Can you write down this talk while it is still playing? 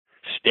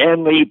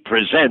Stanley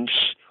presents,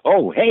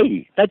 oh,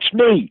 hey, that's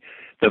me,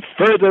 The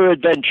Further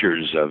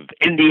Adventures of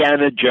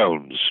Indiana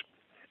Jones.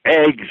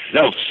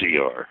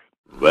 Excelsior.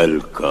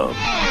 Welcome.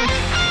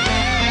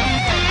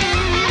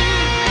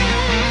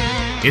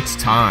 It's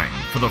time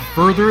for The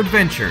Further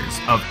Adventures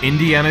of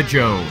Indiana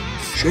Jones.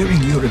 Sharing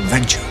your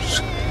adventures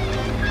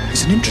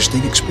is an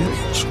interesting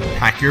experience.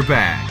 Pack your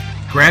bag,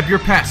 grab your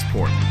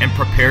passport, and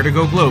prepare to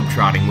go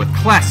globetrotting with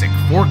classic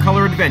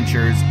four-color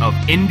adventures of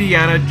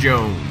Indiana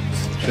Jones.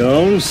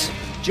 Jones?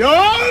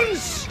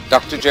 Jones!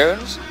 Dr.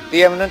 Jones,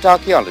 the eminent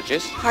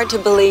archaeologist. Hard to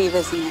believe,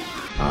 isn't it?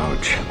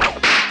 Ouch.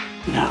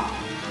 Now,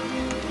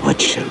 what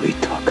shall we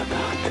talk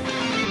about?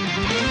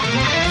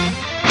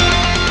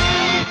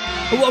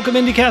 Welcome,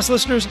 IndyCast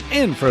listeners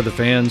and further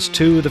fans,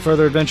 to The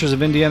Further Adventures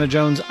of Indiana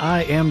Jones.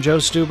 I am Joe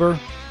Stuber.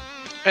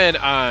 And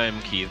I'm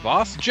Keith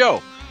Voss.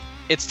 Joe,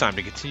 it's time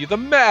to continue the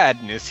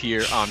madness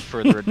here on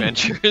Further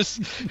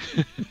Adventures.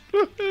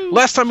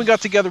 Last time we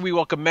got together, we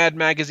welcomed Mad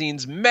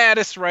Magazine's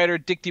maddest writer,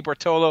 Dick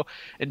DeBartolo,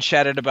 and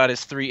chatted about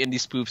his 3 indie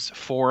spoofs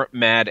for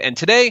Mad. And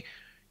today,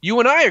 you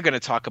and I are going to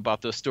talk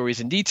about those stories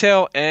in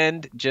detail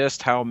and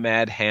just how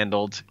Mad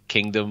handled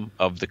Kingdom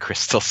of the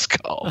Crystal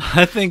Skull.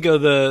 I think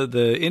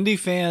the indie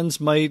fans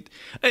might...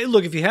 Hey,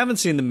 look, if you haven't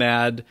seen the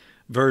Mad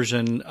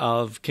version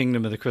of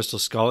Kingdom of the Crystal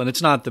Skull, and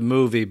it's not the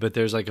movie, but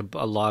there's like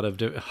a lot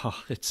of...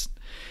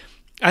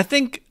 I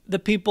think the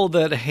people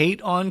that hate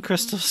on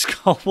Crystal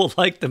Skull will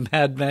like the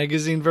Mad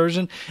Magazine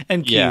version.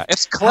 And Keith, yeah,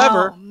 it's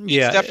clever.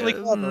 It's definitely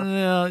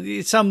clever.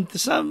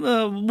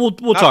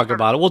 We'll talk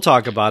about it. We'll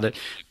talk about it.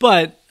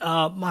 But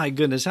my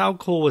goodness, how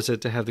cool was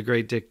it to have the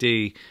great Dick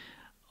D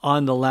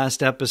on the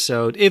last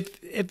episode?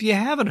 If you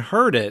haven't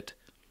heard it,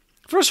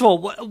 first of all,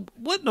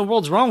 what in the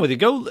world's wrong with you?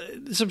 Go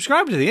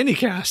subscribe to the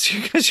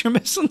IndyCast because you're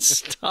missing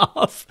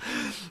stuff.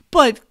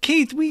 But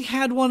Keith, we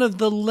had one of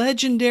the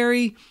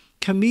legendary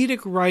comedic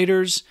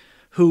writers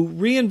who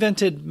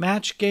reinvented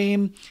Match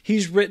Game.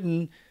 He's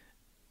written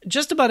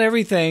just about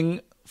everything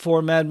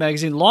for Mad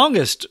Magazine.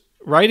 Longest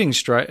writing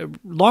streak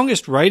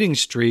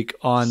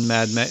on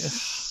Mad Magazine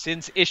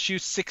since issue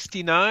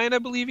 69, I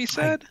believe he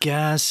said. I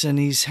guess, and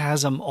he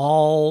has them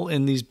all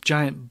in these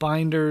giant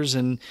binders,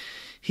 and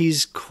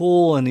he's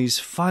cool and he's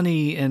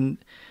funny. And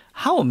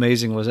how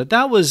amazing was it?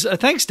 That was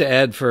thanks to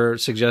Ed for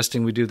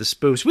suggesting we do the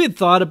spoofs. We had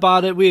thought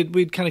about it.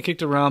 We'd kind of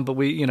kicked around, but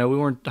we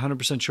weren't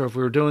 100% sure if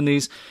we were doing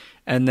these.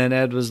 And then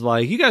Ed was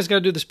like, "You guys got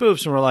to do the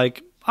spoofs," and we're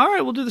like, "All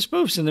right, we'll do the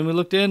spoofs." And then we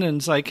looked in, and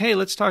it's like, "Hey,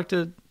 let's talk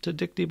to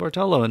Dick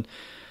DeBartolo." And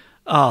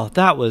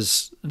that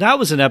was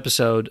an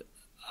episode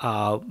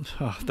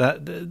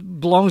that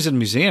belongs in a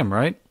museum,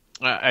 right?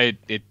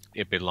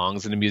 It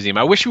belongs in a museum.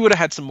 I wish we would have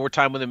had some more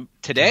time with him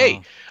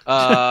today.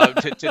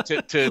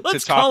 To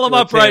Let's talk call him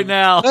up right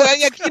now.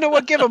 Yeah, you know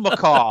what? Give him a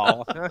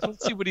call.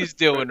 Let's see what he's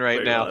doing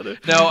right now.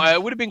 No,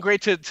 it would have been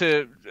great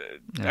to.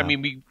 Yeah. I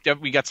mean,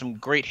 we got some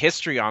great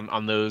history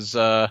on those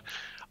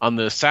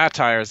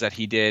satires that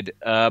he did,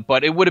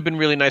 but it would have been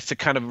really nice to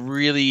kind of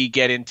really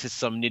get into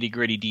some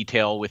nitty-gritty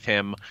detail with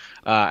him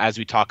as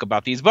we talk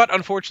about these. But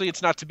unfortunately,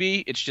 it's not to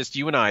be. It's just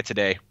you and I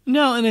today.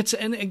 No, and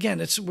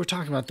again, we're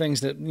talking about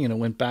things that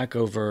went back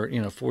over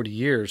 40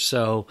 years.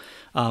 So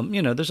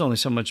there's only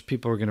so much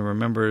people are going to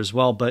remember as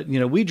well. But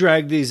we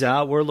dragged these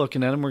out. We're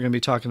looking at them. We're going to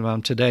be talking about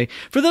them today.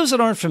 For those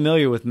that aren't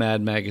familiar with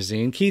Mad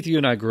Magazine, Keith, you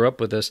and I grew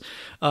up with this.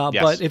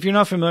 Yes. But if you're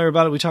not familiar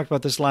about it, we talked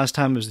about this last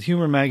time. It was the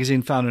humor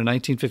magazine founded in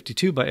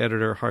 1952 by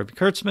editor Harvey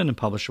Kurtzman and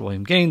publisher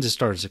William Gaines. It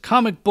started as a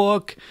comic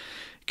book,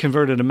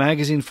 converted to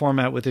magazine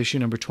format with issue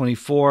number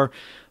 24,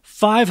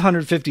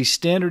 550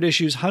 standard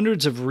issues,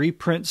 hundreds of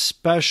reprint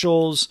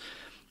specials,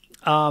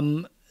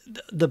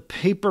 the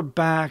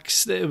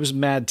paperbacks. It was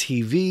Mad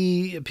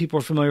TV. People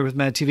are familiar with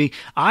Mad TV.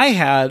 I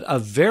had a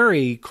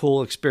very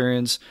cool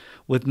experience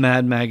with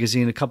Mad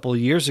Magazine a couple of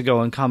years ago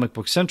on Comic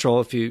Book Central.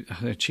 If you,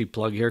 a cheap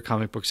plug here,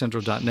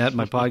 comicbookcentral.net,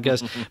 my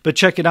podcast, but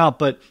check it out.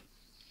 But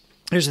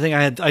here's the thing,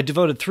 I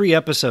devoted 3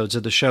 episodes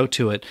of the show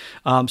to it.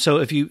 So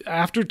if you,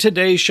 after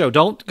today's show,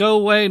 don't go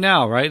away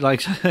now, right?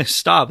 Like,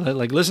 stop,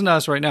 like listen to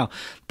us right now.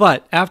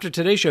 But after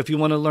today's show, if you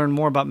want to learn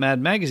more about Mad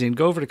Magazine,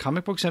 go over to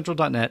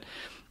comicbookcentral.net.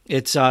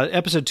 It's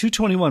episode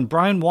 221,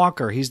 Brian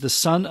Walker. He's the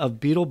son of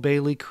Beetle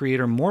Bailey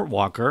creator Mort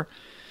Walker.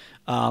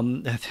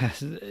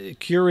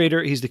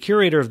 Curator. He's the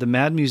curator of the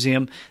Mad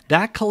Museum.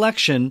 That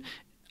collection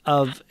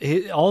of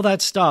all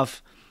that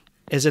stuff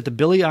is at the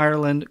Billy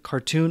Ireland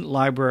Cartoon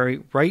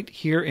Library right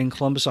here in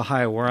Columbus,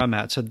 Ohio, where I'm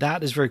at. So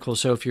that is very cool.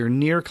 So if you're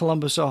near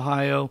Columbus,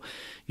 Ohio,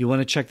 you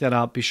want to check that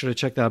out, be sure to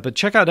check that out. But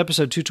check out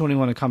episode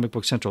 221 of Comic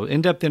Book Central,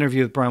 in-depth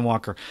interview with Brian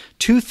Walker.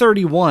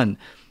 231,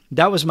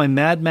 that was my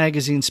Mad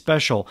Magazine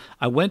special.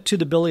 I went to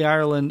the Billy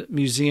Ireland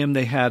Museum.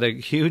 They had a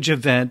huge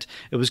event.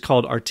 It was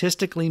called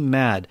Artistically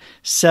Mad,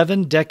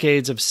 7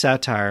 Decades of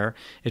Satire.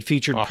 It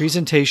featured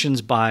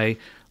presentations by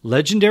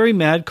legendary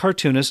Mad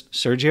cartoonist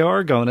Sergio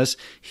Aragonés.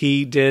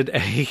 He did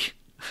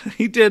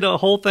a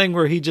whole thing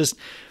where he just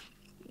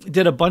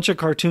did a bunch of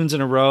cartoons in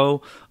a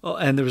row,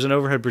 and there was an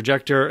overhead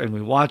projector, and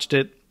we watched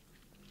it.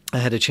 I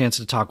had a chance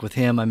to talk with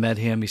him. I met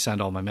him. He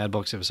signed all my Mad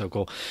books. It was so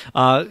cool.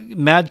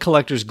 Mad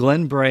collectors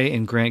Glenn Bray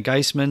and Grant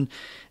Geisman.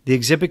 The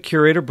exhibit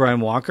curator, Brian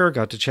Walker,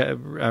 got to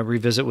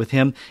revisit with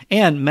him.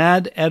 And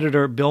Mad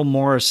editor Bill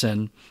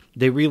Morrison.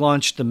 They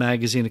relaunched the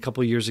magazine a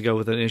couple of years ago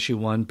with an issue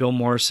 1. Bill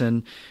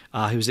Morrison,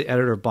 he was the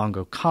editor of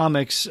Bongo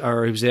Comics,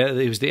 or he was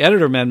the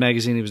editor of Mad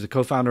Magazine. He was the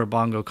co-founder of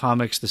Bongo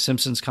Comics, The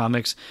Simpsons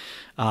Comics.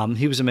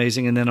 He was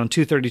amazing. And then on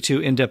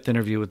 232, in-depth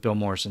interview with Bill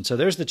Morrison. So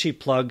there's the cheap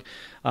plug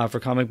for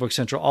Comic Book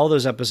Central. All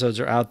those episodes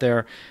are out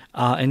there.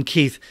 And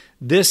Keith,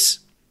 this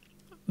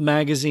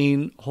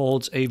magazine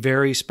holds a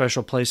very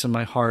special place in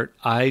my heart.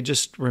 I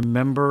just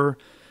remember,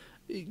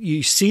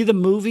 you see the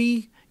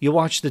movie, you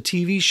watch the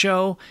TV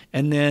show,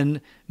 and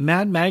then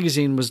Mad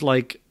Magazine was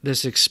like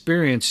this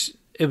experience.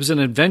 It was an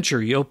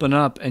adventure. You open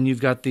up and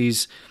you've got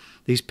these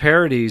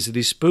parodies,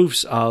 these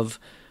spoofs of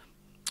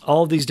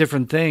all these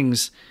different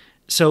things.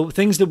 So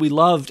things that we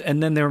loved,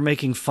 and then they were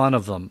making fun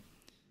of them.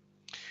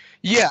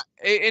 Yeah,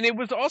 and it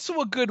was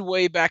also a good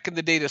way back in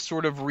the day to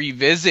sort of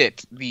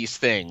revisit these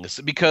things,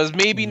 because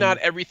maybe not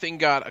everything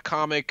got a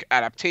comic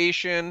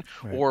adaptation,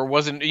 or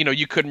wasn't,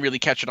 you couldn't really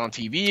catch it on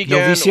TV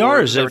again. No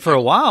VCRs for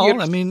a while.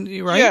 I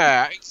mean, right?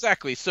 Yeah,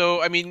 exactly.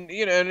 So, I mean,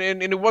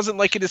 and it wasn't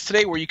like it is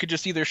today where you could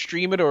just either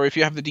stream it or if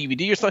you have the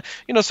DVD or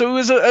something, so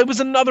it was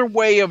another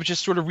way of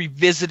just sort of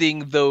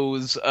revisiting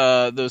those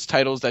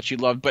titles that you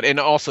loved, and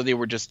also they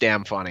were just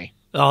damn funny.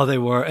 Oh, they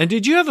were. And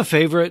did you have a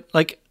favorite?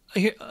 Like,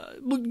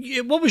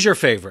 what was your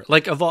favorite?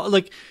 Like, of all,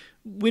 like,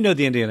 we know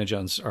the Indiana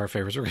Jones are our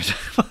favorites. We're going to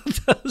talk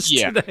about those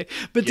today.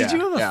 But did you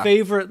have a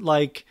favorite?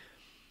 Like,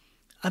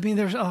 I mean,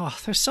 there's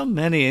so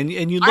many,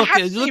 and you look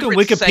at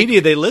Wikipedia,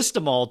 segments. They list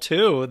them all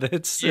too.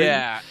 That's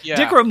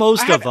Dick wrote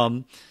most of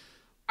them.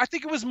 I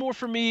think it was more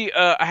for me.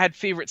 I had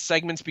favorite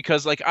segments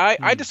because, like,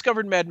 I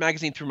discovered Mad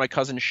Magazine through my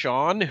cousin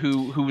Sean,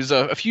 who was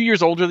a few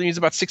years older than me. He's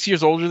about 6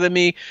 years older than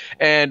me,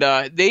 and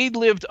they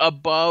lived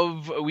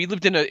above. We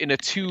lived in a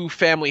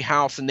 2-family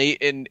house,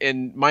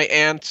 and my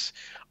aunt,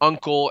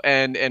 uncle,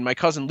 and my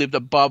cousin lived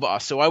above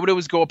us. So I would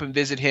always go up and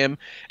visit him,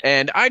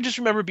 and I just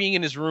remember being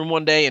in his room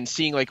one day and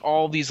seeing like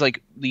all these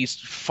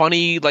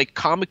funny like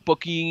comic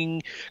book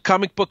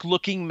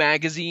looking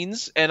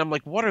magazines, and I'm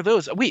like, what are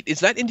those? Wait, is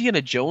that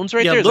Indiana Jones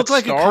right there? It looked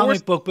like a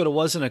comic book, but it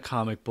wasn't a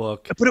comic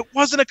book. But it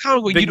wasn't a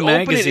comic book. You'd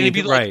open it and it'd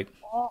be like, right.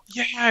 Oh,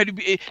 yeah, and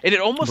it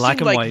almost Black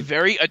seemed like white.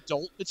 Very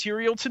adult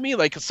material to me.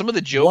 Like some of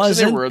the jokes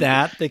wasn't in there were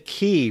that the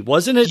key?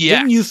 Wasn't it? Yes.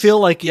 Didn't you feel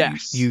like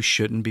Yes. you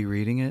shouldn't be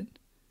reading it?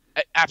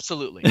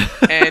 Absolutely.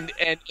 and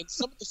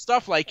some of the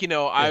stuff, like,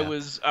 I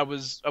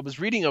was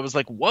reading, I was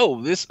like,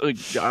 whoa, this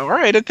all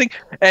right, I think.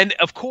 And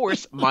of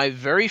course, my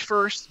very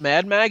first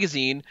Mad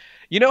Magazine,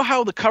 you know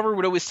how the cover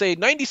would always say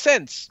 90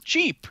 cents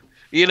cheap,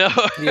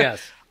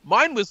 Yes.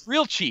 Mine was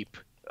real cheap,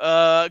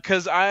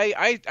 because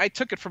I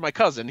took it from my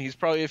cousin. He's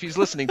probably, if he's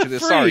listening to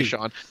this, sorry,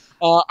 Sean.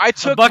 I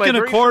took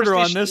 $1.25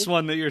 on this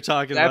one that you're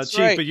talking about, cheap,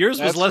 right. but yours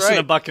was less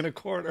than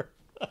 $1.25.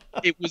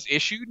 It was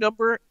issue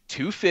number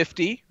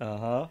 250,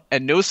 Uh-huh.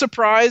 and no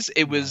surprise,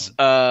 it was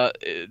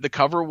the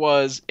cover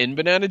was in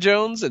Banana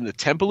Jones and the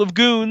Temple of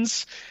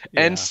Goons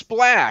and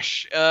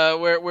Splash,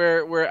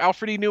 where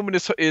Alfred E. Newman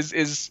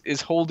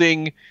is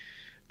holding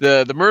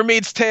the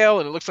mermaid's tail,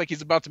 and it looks like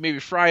he's about to maybe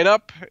fry it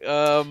up.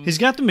 He's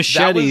got the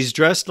machete. He's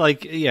dressed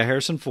like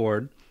Harrison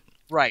Ford,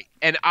 right?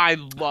 And I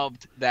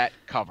loved that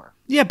cover.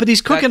 Yeah, but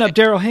he's cooking up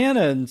Daryl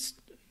Hannah and.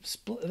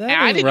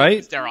 I didn't know it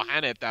was Daryl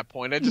Hannah at that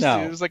point. It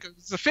was like,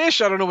 it's a fish.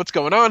 I don't know what's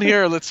going on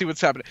here. Let's see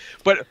what's happening.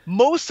 But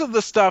most of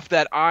the stuff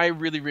that I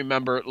really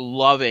remember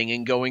loving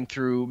and going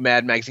through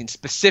Mad Magazine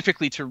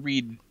specifically to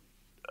read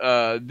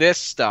this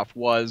stuff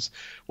was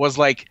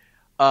like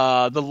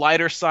the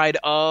lighter side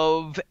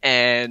of,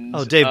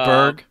 and Dave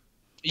Berg.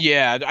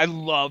 Yeah, I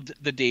loved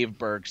the Dave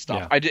Berg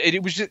stuff. Yeah.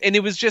 It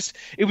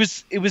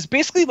was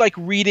basically like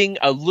reading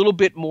a little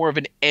bit more of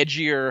an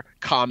edgier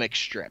comic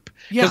strip.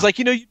 Because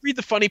you'd read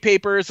the funny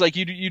papers, like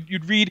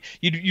you'd read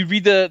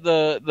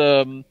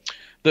the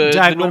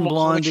normal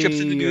comic strips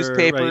in the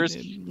newspapers,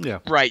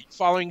 right,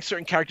 following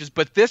certain characters.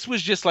 But this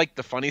was just like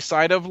the funny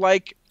side of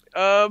like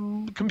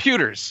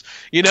computers,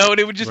 and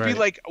it would just be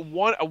like a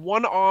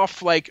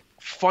one-off like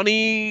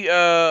funny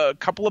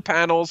couple of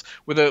panels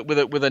with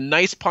a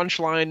nice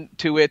punchline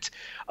to it.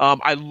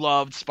 I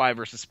loved Spy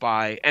vs.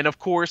 Spy, and of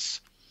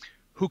course,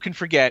 who can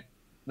forget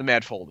the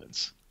Mad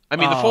Fold-ins? I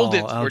mean, the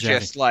Fold-ins were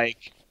just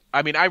like,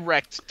 I mean, I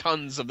wrecked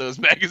tons of those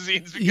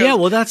magazines.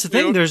 Because, that's the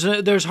thing.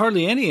 There's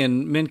hardly any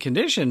in mint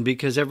condition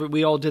because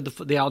we all did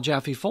the Al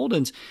Jaffe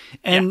fold-ins.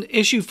 And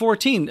issue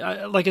 14,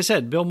 like I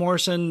said, Bill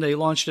Morrison, they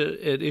launched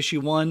it at issue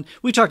 1.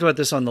 We talked about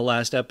this on the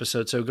last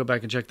episode, so go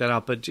back and check that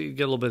out, but you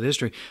get a little bit of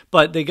history.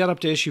 But they got up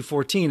to issue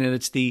 14, and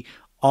it's the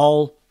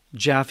All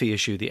Jaffe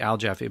issue, the Al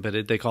Jaffe,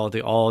 but they call it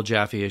the All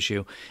Jaffe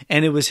issue.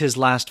 And it was his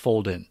last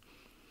fold-in.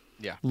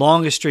 Yeah.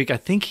 Longest streak. I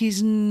think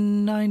he's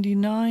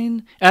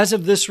 99. As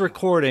of this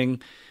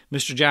recording,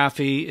 Mr.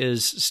 Jaffe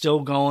is still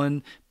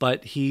going,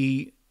 but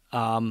he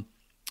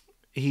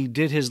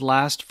did his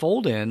last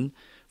fold-in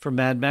for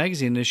Mad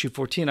Magazine in issue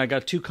 14. I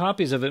got 2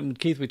 copies of it. And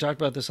Keith, we talked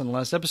about this on the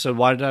last episode.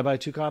 Why did I buy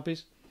 2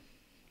 copies?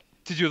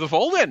 to do the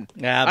fold-in.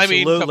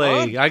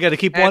 Absolutely. I got to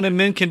keep one in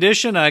mint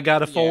condition. I got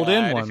to fold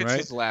in one, if it's right?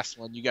 his last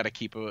one, you got to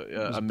keep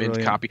a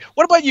mint copy.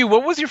 What about you?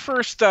 What was your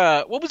first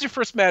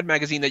Mad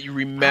magazine that you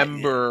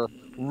remember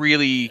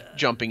really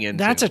jumping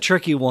into? That's a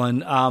tricky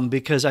one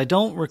because I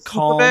don't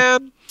recall.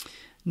 Superman?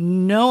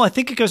 No, I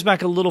think it goes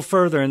back a little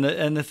further.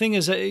 And the thing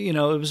is, it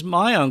was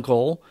my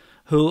uncle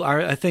who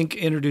I think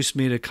introduced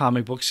me to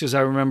comic books, because I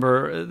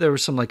remember there were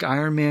some like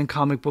Iron Man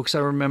comic books I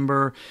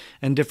remember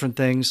and different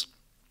things.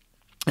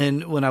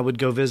 And when I would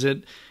go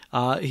visit,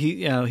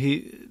 he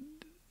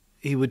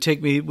would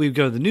take me. We'd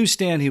go to the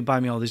newsstand. He would buy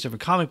me all these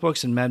different comic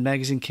books, and Mad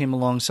Magazine came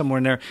along somewhere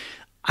in there.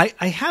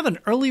 I have an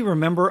early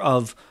remember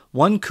of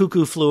One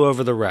Cuckoo Flew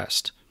Over the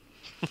Rest,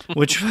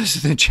 which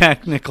was the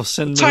Jack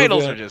Nicholson movie.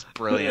 Titles are just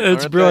brilliant.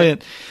 It's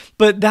brilliant.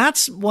 But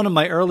that's one of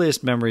my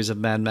earliest memories of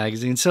Mad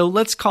Magazine. So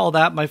let's call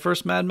that my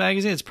first Mad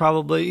Magazine. It's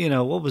probably,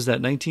 what was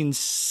that,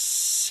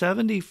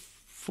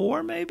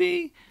 1974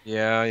 maybe?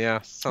 Yeah.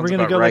 We're going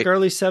to go like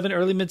early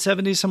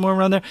mid-70s, somewhere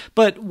around there.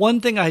 But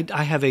one thing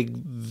I have a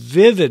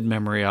vivid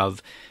memory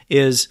of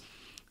is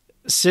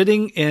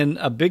sitting in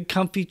a big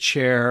comfy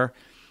chair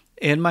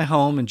in my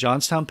home in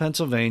Johnstown,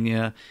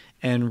 Pennsylvania,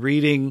 and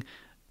reading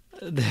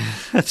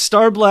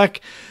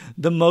Starbleck,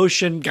 the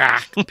motion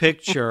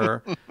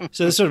picture.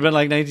 So this would have been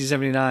like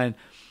 1979.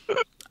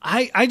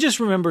 I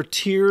just remember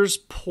tears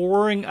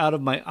pouring out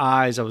of my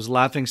eyes. I was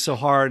laughing so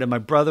hard, and my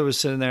brother was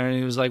sitting there, and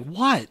he was like,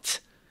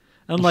 "What?"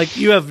 I'm like,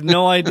 "You have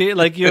no idea.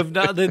 Like, you have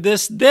not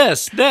this."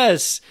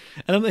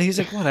 And he's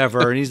like,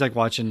 "Whatever." And he's like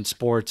watching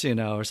sports,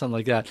 or something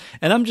like that.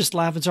 And I'm just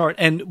laughing so hard.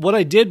 And what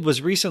I did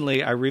was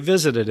recently I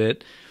revisited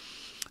it.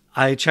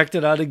 I checked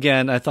it out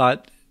again. I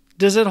thought,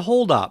 does it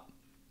hold up?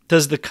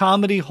 Does the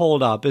comedy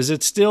hold up? Is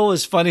it still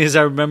as funny as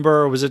I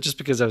remember, or was it just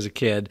because I was a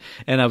kid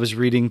and I was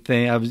reading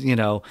things? I was,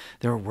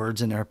 there were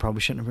words in there I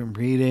probably shouldn't have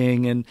been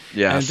reading, and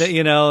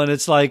and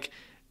it's like,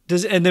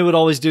 and they would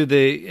always do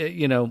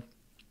the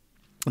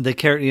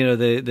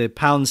the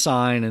pound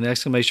sign and the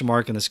exclamation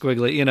mark and the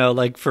squiggly,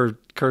 like for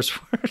curse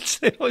words,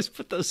 they always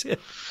put those in.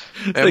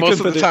 And most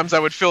of the times I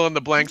would fill in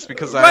the blanks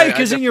because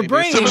because in your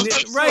brain,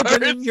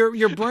 but in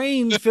your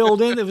brain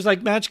filled in. It was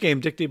like Match Game,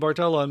 Dick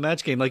DeBartolo on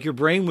Match Game. Like your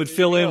brain would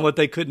fill in what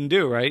they couldn't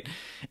do, right?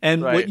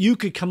 And what you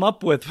could come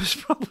up with was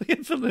probably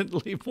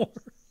infinitely more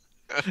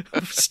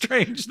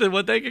strange than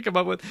what they could come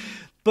up with.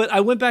 But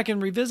I went back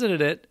and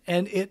revisited it,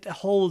 and it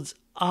holds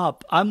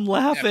up. I'm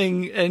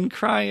laughing and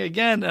crying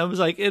again. I was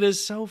like, it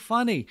is so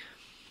funny.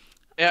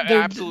 Yeah,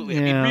 absolutely.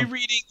 I mean,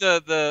 rereading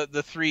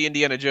the three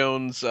Indiana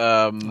Jones,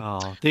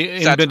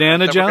 the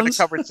Banana Jones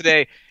cover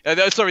today.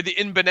 The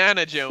In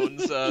Banana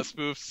Jones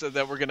spoofs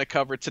that we're going to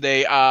cover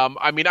today.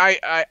 I mean,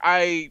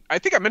 I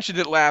think I mentioned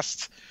it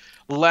last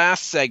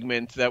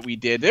segment that we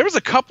did. There was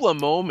a couple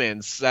of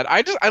moments that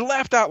I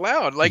laughed out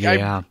loud. Like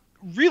I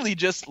really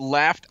just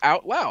laughed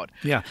out loud.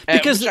 Yeah,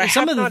 because I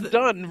have not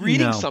done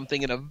reading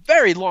something in a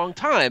very long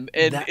time,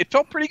 and it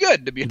felt pretty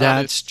good, to be honest.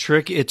 That's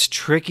tricky. It's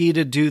tricky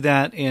to do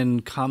that in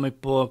comic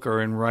book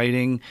or in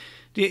writing.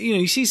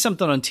 You see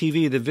something on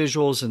TV, the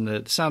visuals and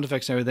the sound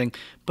effects and everything,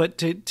 but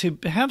to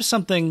have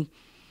something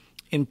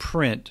in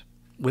print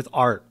with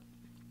art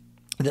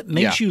that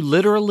makes you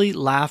literally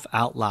laugh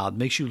out loud,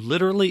 makes you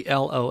literally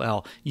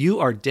LOL. You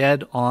are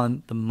dead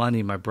on the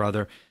money, my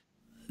brother.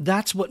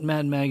 That's what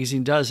Mad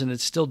Magazine does, and it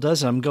still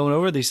does it. I'm going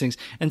over these things,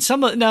 and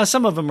some of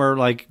them are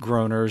like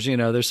groaners.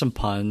 There's some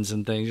puns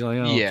and things. You're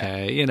like,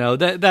 okay,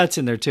 that's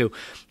in there too.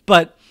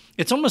 But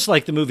it's almost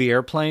like the movie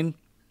Airplane.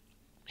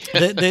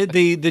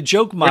 The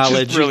joke mileage,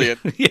 which is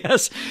brilliant.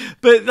 Yes,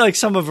 but like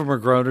some of them are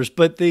groaners.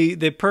 But the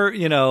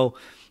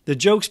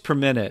jokes per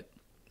minute,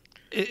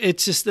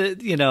 it's just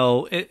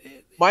that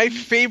my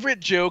favorite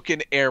joke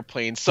in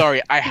Airplane.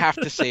 Sorry, I have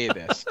to say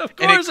this, of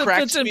course, and it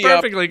cracks me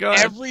perfectly. Up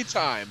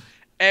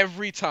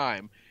every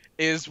time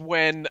is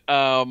when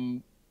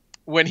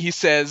he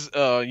says,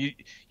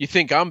 "You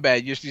think I'm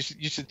bad? You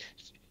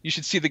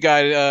should see the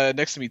guy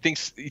next to me.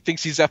 He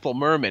thinks he's Ethel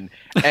Merman."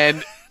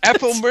 And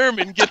Ethel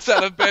Merman gets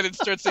out of bed and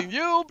starts saying,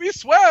 "You'll be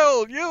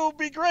swell. You'll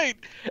be great."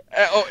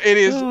 It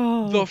is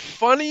the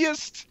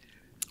funniest.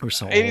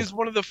 It is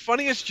one of the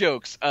funniest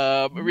jokes,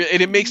 and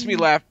it makes me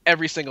laugh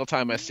every single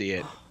time I see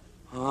it.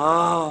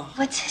 Oh,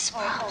 what's his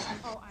problem?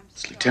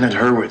 It's Lieutenant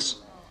Hurwitz.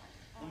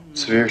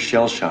 Severe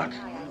shell shock.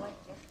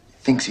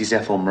 Thinks he's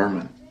Ethel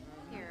Merman.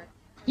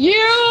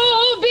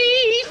 You'll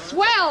be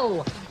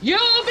swell.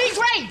 You'll be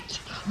great.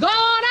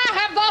 Gonna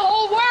have the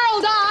whole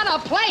world on a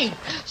plate.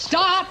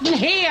 Starting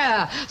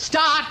here,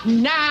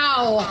 starting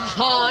now.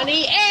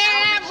 Honey,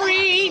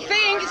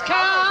 everything's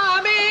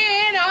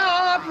coming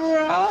up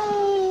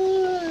right.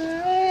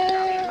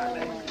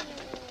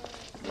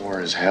 War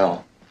is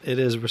hell. It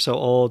is. We're so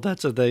old.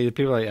 That's what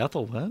people are like,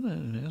 Ethel, what?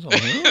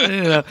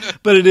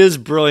 But it is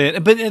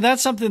brilliant. But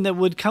that's something that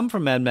would come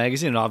from Mad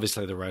Magazine. And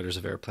obviously the writers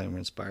of Airplane were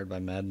inspired by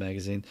Mad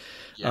Magazine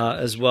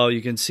as well.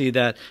 You can see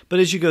that. But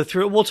as you go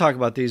through it, we'll talk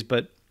about these.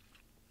 But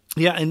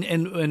yeah,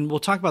 and we'll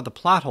talk about the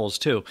plot holes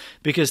too.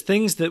 Because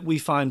things that we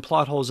find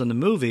plot holes in the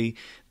movie,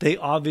 they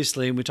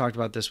obviously, and we talked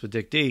about this with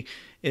Dick D,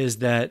 is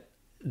that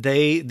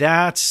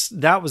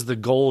that was the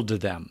goal to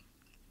them.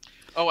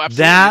 Oh,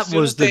 absolutely. That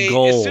was the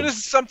goal. As soon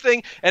as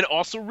something, and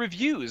also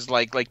reviews,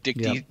 like Dick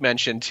D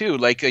mentioned too.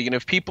 Like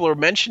if people are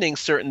mentioning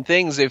certain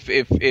things,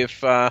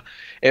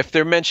 if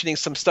they're mentioning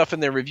some stuff in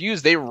their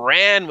reviews, they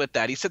ran with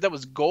that. He said that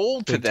was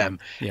gold to them.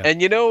 Yeah.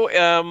 And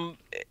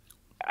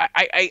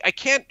I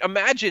can't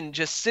imagine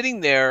just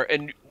sitting there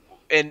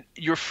and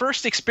your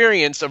first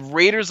experience of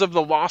Raiders of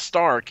the Lost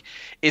Ark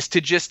is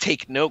to just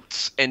take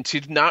notes and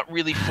to not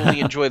really fully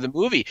enjoy the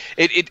movie.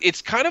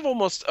 It's kind of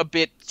almost a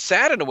bit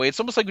sad in a way.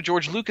 It's almost like what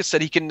George Lucas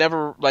said. He can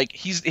never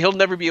he'll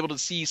never be able to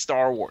see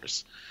Star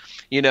Wars.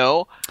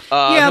 Yeah,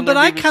 but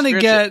I kind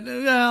of get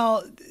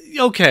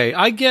okay.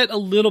 I get a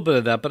little bit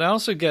of that, but I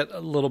also get a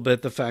little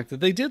bit the fact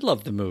that they did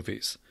love the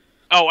movies.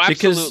 Oh,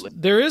 absolutely.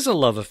 Because there is a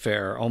love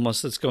affair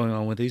almost that's going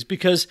on with these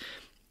because.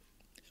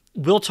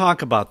 We'll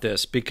talk about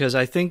this because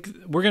I think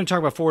we're going to talk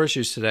about 4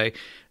 issues today.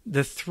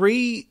 The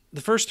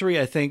first 3,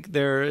 I think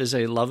there is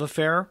a love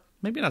affair.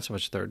 Maybe not so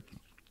much the third.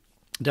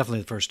 Definitely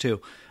the first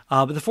 2.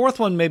 But the fourth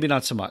one, maybe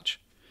not so much.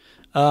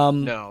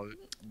 No.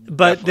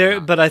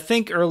 But I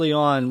think early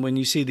on when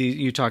you see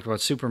you talked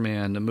about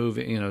Superman, the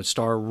movie,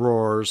 Star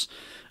Wars,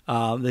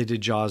 they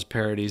did Jaws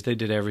parodies, they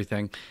did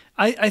everything.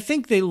 I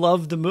think they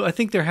loved the movie. I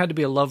think there had to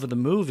be a love of the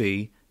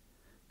movie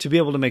to be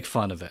able to make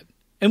fun of it.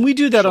 And we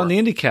do that on the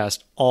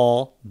IndyCast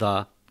all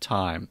the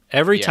time.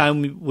 Every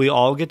time we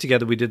all get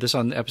together, we did this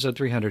on episode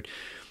 300,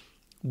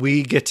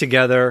 we get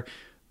together,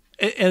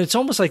 and it's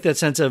almost like that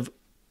sense of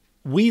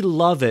we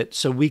love it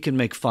so we can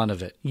make fun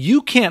of it.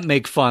 You can't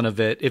make fun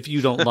of it if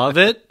you don't love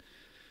it.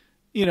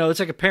 It's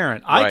like a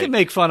parent. I can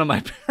make fun of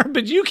my parent,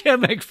 but you can't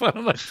make fun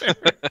of my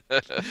parent.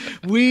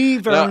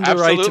 We've earned the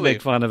right to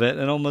make fun of it,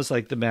 and almost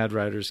like the Mad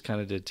Writers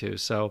kind of did too.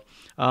 So,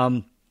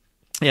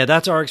 yeah,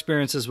 that's our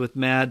experiences with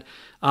Mad.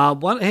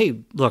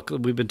 Hey, look,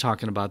 we've been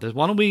talking about this.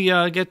 Why don't we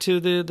get to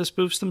the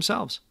spoofs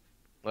themselves?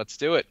 Let's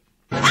do it.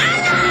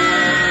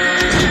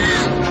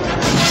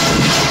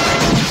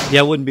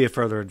 Yeah, it wouldn't be a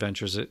Further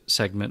Adventures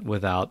segment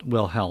without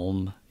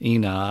Wilhelmina.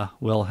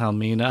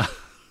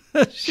 We're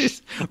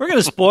going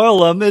to spoil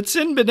them. It's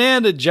in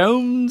Banana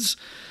Jones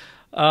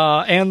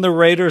and the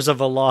Raiders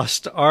of a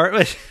Lost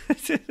Art.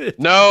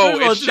 No,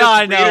 it's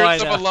just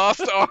Raiders of a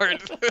Lost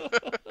Art.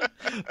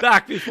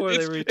 Back before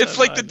they reached. It's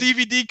like the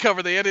DVD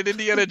cover. They added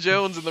Indiana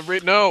Jones and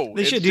the no.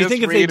 They should. Do you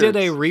think if they did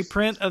a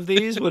reprint of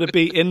these, would it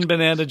be in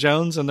Banana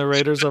Jones and the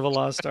Raiders of a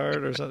Lost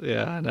Art or something?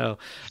 Yeah, I know.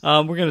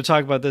 We're going to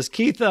talk about this,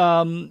 Keith.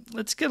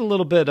 Let's get a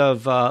little bit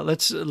of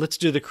let's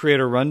do the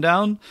creator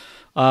rundown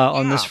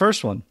on this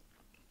first one.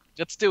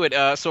 Let's do it.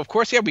 So, of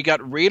course, we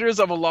got Raiders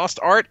of a Lost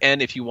Art.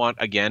 And if you want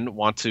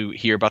to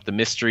hear about the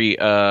mystery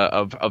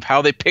of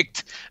how they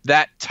picked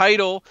that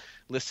title,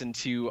 listen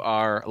to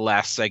our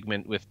last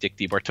segment with Dick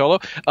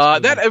DiBartolo.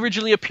 That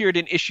originally appeared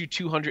in issue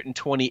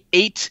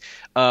 228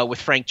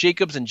 with Frank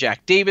Jacobs and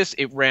Jack Davis.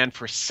 It ran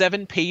for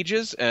 7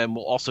 pages, and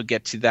we'll also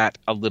get to that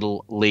a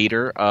little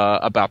later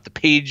about the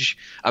page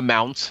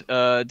amount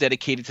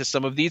dedicated to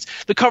some of these.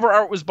 The cover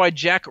art was by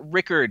Jack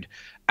Rickard,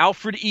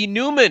 Alfred E.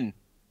 Newman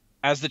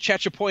as the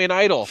Chachapoyan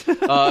Idol,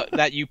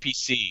 that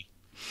UPC.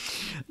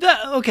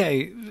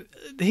 Okay,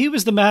 he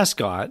was the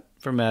mascot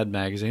for Mad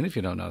Magazine. If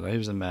you don't know that, he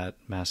was the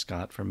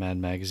mascot for Mad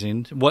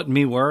Magazine. What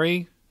Me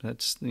Worry?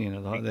 That's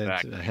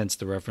exactly. Hence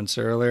the reference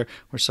earlier.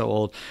 We're so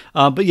old,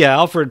 but yeah,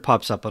 Alfred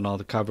pops up on all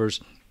the covers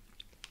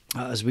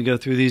as we go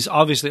through these.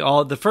 Obviously,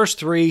 all the first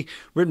 3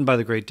 written by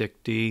the great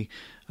Dick D.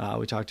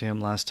 We talked to him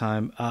last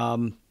time.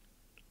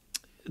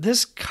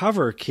 This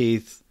cover,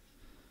 Keith.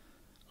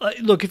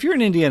 Look, if you're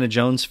an Indiana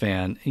Jones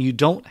fan and you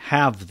don't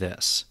have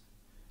this,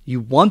 you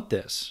want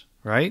this,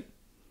 right?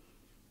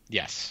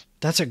 Yes.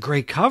 That's a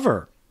great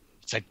cover.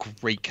 It's a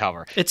great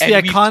cover. It's the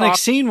iconic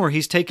scene where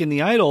he's taking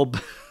the idol.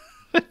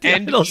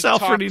 And we've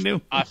Alfred knew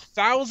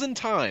 1,000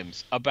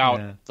 times about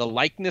the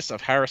likeness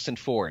of Harrison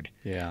Ford.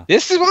 Yeah.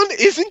 This one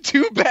isn't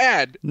too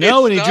bad.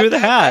 No, and he drew the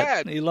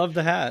hat. Bad. He loved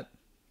the hat.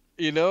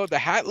 The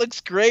hat looks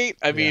great.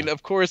 I mean,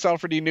 of course,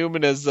 Alfred E.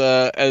 Newman as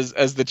the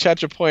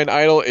Chachapoyan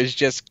Idol is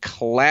just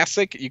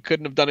classic. You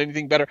couldn't have done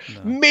anything better.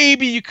 No.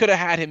 Maybe you could have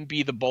had him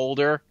be the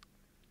boulder.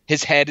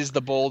 His head is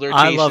the boulder.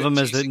 I love him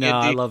as the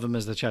Chachapoyan Idol.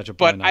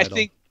 But I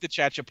think the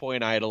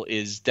Chachapoyan Idol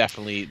is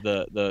definitely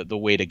the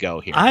way to go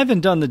here. I haven't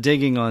done the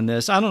digging on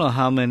this. I don't know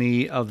how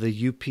many of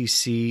the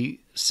UPC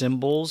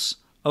symbols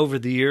over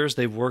the years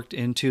they've worked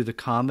into the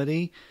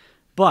comedy,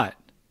 but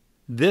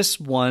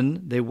this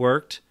one they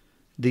worked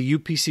the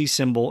UPC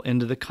symbol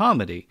into the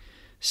comedy.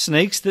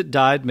 Snakes that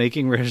died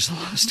making Raiders of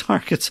the Lost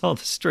Ark. It's all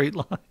the straight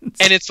lines.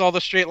 And it's all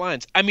the straight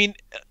lines. I mean,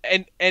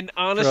 and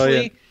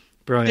honestly,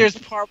 Brilliant. There's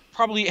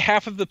probably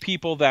half of the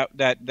people that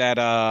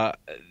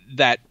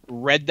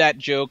read that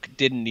joke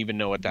didn't even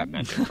know what that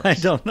meant. I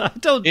don't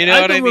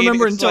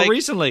remember until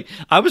recently.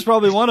 I was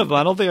probably one of them.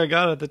 I don't think I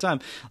got it at the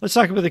time. Let's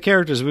talk about the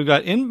characters. We've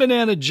got in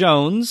Banana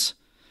Jones,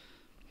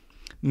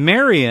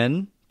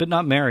 Marion, but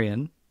not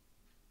Marion.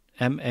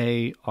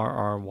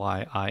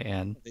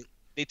 Marryin.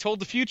 They told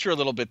the future a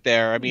little bit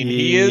there. I mean,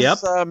 he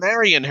is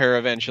marrying her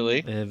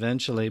eventually.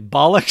 Eventually.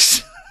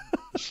 Bollocks.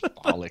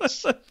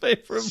 Bollocks. My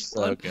favorite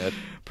So one. good.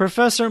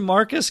 Professor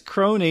Marcus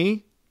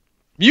Crony.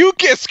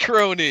 Mucus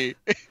Crony.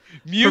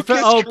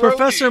 Crony.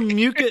 Professor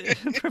Mucus.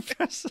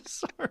 Professor,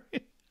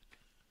 sorry.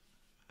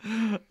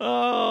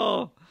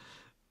 Oh,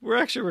 we're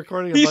actually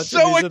recording a bunch of He's these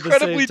so at the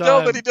incredibly same dull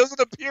time. that he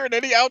doesn't appear in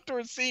any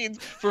outdoor scenes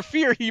for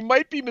fear he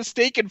might be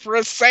mistaken for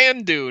a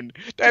sand dune.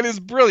 That is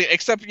brilliant.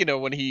 Except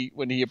when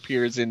he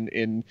appears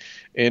in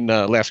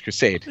Last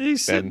Crusade.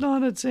 He's sitting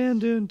on a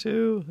sand dune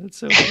too. It's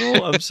so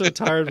cool. I'm so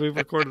tired. We've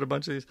recorded a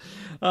bunch of these.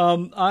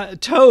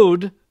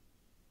 Toad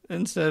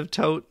instead of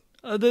Tote.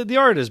 The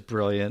art is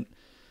brilliant.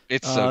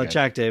 It's so good.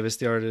 Jack Davis.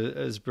 The art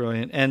is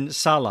brilliant. And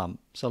Salam.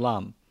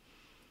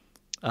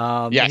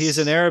 Yes. He's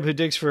an Arab who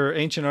digs for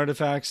ancient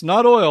artifacts,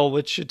 not oil,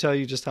 which should tell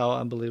you just how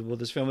unbelievable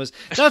this film is.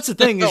 That's the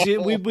thing is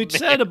we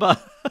said about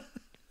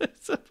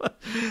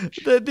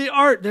the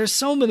art. There's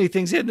so many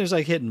things hidden. There's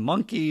like hidden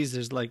monkeys.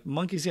 There's like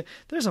monkeys.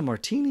 There's a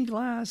martini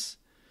glass.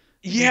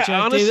 Yeah,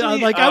 honestly,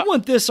 I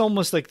want this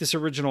almost like this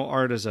original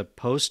art as a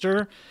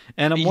poster,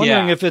 and I'm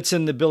wondering if it's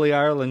in the Billy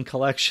Ireland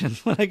collection.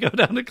 When I go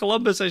down to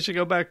Columbus, I should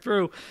go back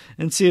through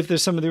and see if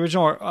there's some of the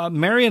original art.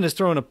 Marion is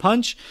throwing a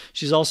punch.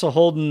 She's also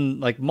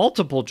holding like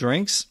multiple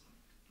drinks.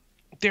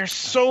 There's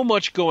so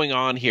much going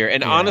on here,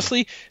 and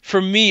honestly,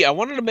 for me, I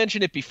wanted to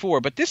mention it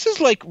before, but this is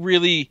like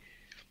really,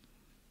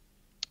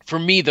 for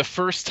me, the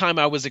first time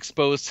I was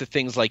exposed to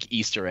things like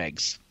Easter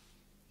eggs.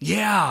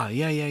 Yeah.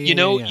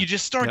 You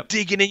just start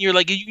digging in. You're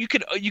like, you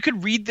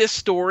could read this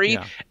story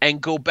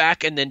and go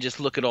back and then just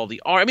look at all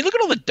the art. I mean, look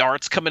at all the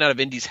darts coming out of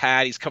Indy's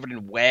hat. He's covered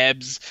in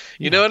webs.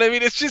 You know what I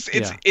mean? It's just,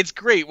 it's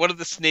great. One of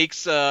the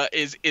snakes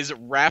is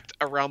wrapped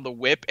around the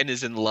whip and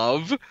is in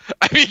love.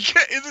 I mean,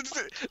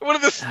 one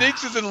of the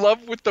snakes is in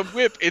love with the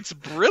whip. It's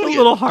brilliant. A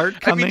little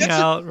heart coming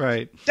out,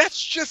 right? That's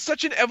just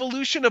such an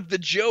evolution of the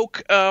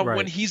joke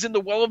when he's in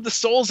the Well of the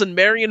Souls and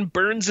Marion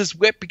burns his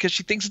whip because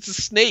she thinks it's a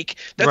snake.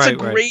 That's a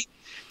great.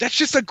 That's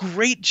just a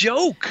great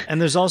joke. And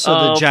there's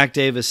also the Jack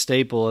Davis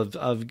staple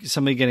of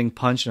somebody getting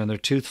punched and their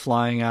tooth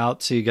flying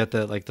out. So you get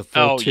the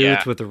full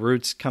tooth with the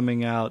roots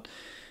coming out.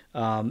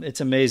 It's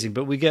amazing.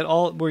 But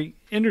we're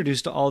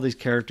introduced to all these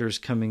characters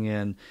coming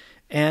in.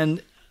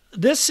 And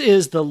this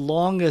is the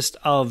longest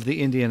of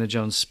the Indiana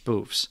Jones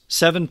spoofs.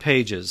 7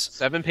 pages.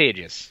 7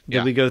 pages.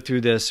 That we go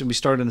through this. And we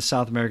started in the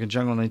South American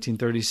jungle in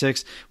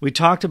 1936. We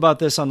talked about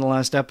this on the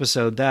last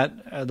episode,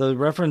 that the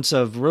reference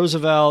of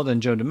Roosevelt and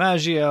Joe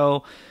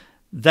DiMaggio,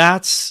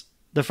 that's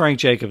the Frank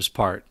Jacobs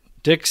part.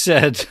 Dick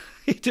said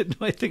he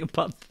didn't know anything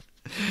about,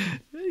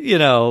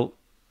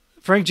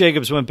 Frank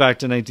Jacobs went back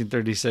to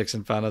 1936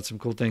 and found out some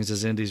cool things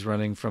as Indy's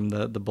running from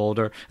the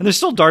boulder. And there's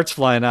still darts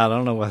flying out. I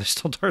don't know why there's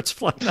still darts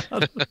flying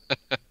out.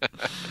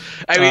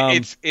 I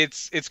mean,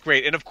 it's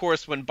great. And of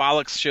course, when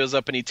Bollocks shows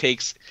up and he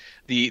takes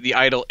the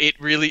idol, it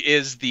really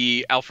is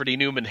the Alfred E.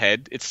 Newman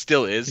head. It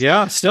still is.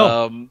 Yeah,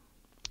 still.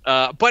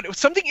 But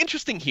something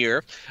interesting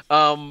here,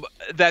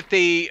 that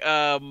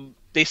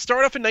they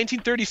start off in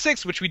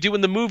 1936, which we do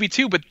in the movie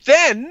too. But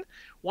then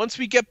once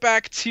we get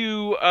back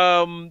to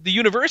the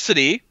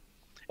university,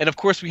 and of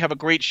course we have a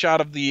great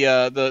shot of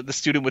the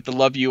student with the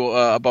 "Love You"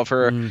 above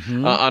her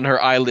on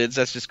her eyelids.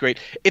 That's just great.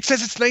 It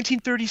says it's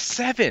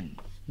 1937.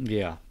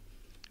 Yeah,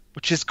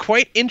 which is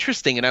quite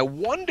interesting. And I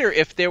wonder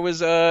if there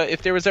was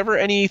ever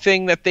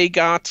anything that they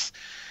got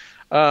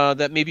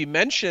that maybe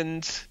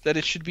mentioned that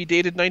it should be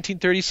dated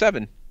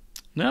 1937.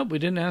 No, we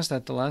didn't ask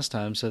that the last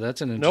time, so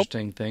that's an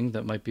interesting thing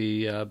that might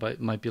be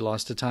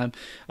lost to time.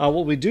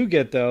 What we do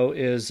get, though,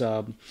 is,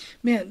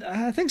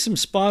 I think some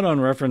spot-on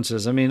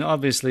references. I mean,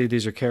 obviously,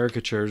 these are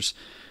caricatures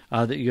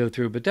that you go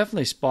through, but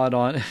definitely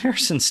spot-on.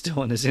 Harrison's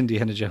still in his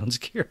Indiana Jones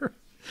gear.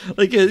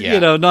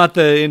 Not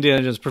the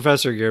Indiana Jones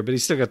professor gear, but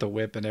he's still got the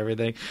whip and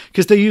everything,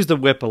 because they use the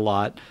whip a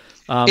lot.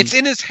 It's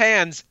in his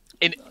hands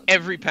in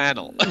every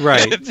panel.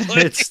 Right.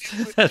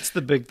 That's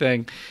the big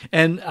thing.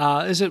 And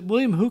is it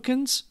William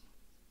Hookins?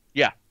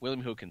 Yeah,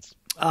 William Hookins.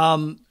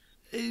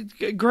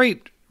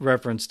 Great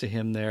reference to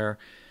him there.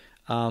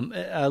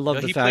 I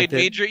love the fact that he played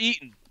Major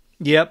Eaton.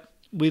 Yep,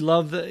 we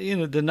love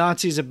the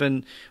Nazis have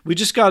been. We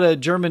just got a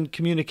German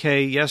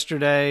communique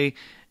yesterday,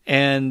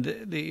 and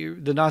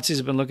the Nazis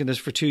have been looking at this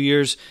for 2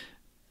 years.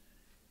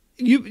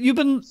 You've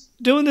been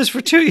doing this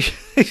for 2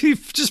 years. You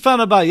just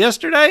found out about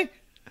yesterday.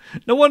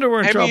 No wonder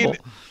we're in trouble.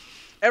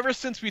 Ever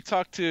since we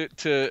talked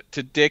to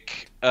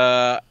Dick,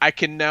 I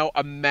can now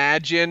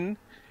imagine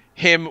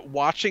him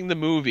watching the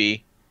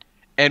movie,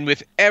 and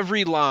with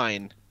every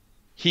line,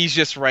 he's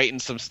just writing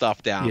some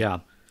stuff down. Yeah,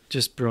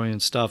 just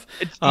brilliant stuff.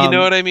 You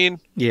know what I mean?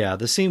 Yeah,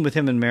 the scene with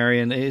him and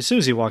Marion, as soon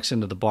as he walks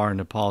into the bar in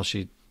Nepal,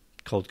 she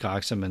cold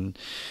cocks him, and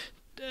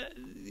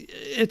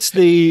it's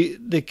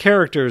the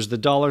characters, the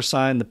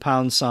 $, the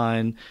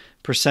 £,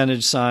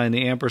 percentage sign,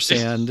 the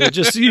ampersand.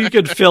 Just you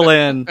could fill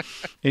in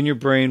your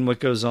brain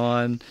what goes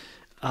on.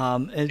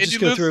 And just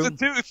go through. He loses a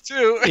tooth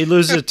too. He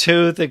loses a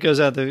tooth. It goes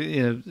out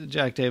the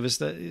Jack Davis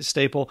the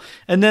staple.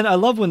 And then I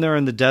love when they're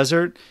in the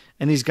desert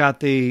and he's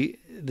got the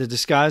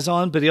disguise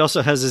on, but he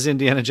also has his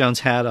Indiana Jones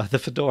hat on, the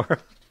fedora.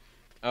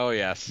 Oh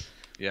yes.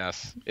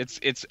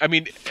 It's. I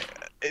mean,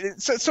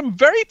 it's some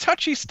very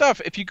touchy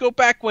stuff. If you go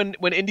back when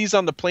Indy's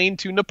on the plane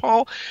to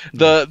Nepal,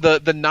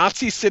 the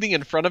Nazi sitting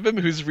in front of him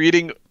who's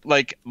reading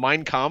like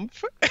Mein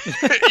Kampf,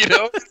 you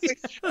know,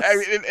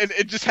 and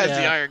it just has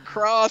the Iron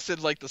Cross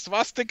and like the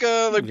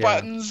swastika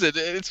buttons, and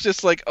it's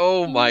just like,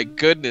 oh my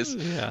goodness,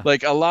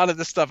 like a lot of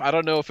this stuff. I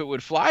don't know if it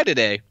would fly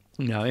today.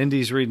 No,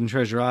 Indy's reading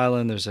Treasure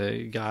Island. There's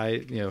a guy,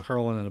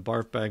 hurling in a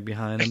barf bag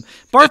behind him.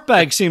 Barf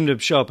bags seem to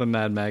show up in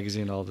Mad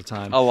Magazine all the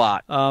time. A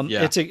lot.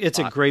 It's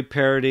a great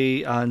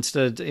parody.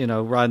 Instead,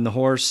 riding the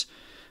horse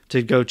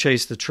to go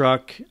chase the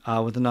truck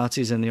with the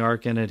Nazis and the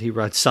Ark in it, he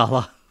rides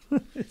Salah.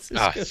 It's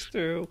just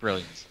through.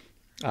 Brilliant.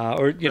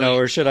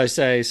 Or should I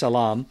say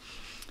Salam?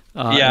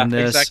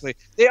 Exactly.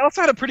 They also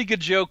had a pretty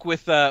good joke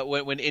with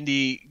when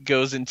Indy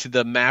goes into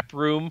the map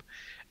room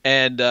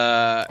and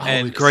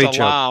great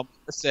Salam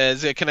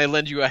says, "Can I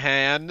lend you a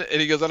hand?"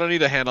 And he goes, "I don't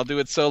need a hand. I'll do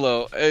it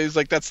solo." And he's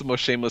like, "That's the most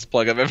shameless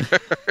plug I've ever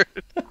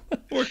heard."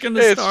 Working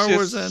the Star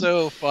Wars in.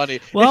 So funny.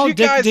 Well,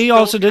 Dick D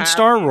also did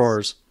Star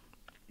Wars.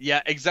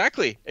 Yeah,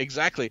 exactly.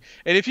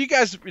 And if you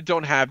guys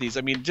don't have these,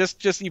 I mean,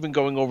 just even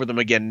going over them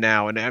again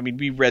now, and I mean,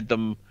 we read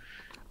them,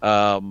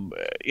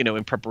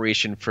 in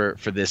preparation for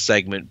this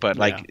segment, but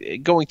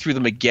going through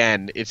them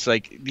again, it's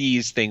like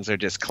these things are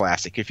just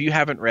classic. If you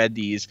haven't read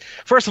these,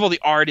 first of all, the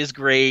art is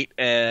great,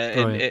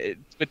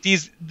 but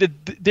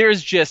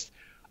there's just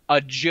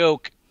a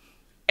joke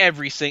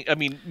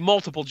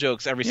multiple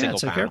jokes every single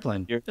it's panel. like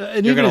Airplane.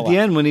 And even at the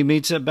end, when he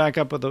meets it back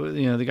up with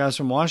the guys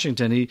from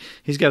Washington,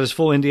 he's got his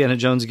full Indiana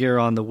Jones gear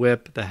on, the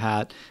whip, the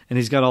hat, and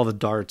he's got all the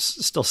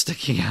darts still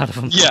sticking out of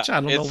him. Yeah, which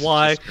I don't know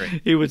why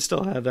he would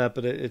still have that,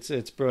 but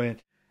it's brilliant.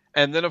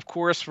 And then, of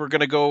course, we're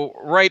going to go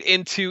right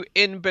into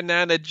In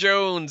Banana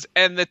Jones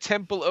and the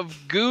Temple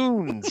of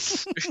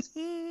Goons.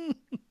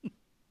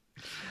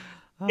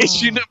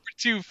 Issue number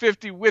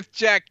 250 with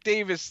Jack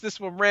Davis. This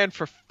one ran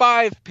for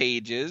 5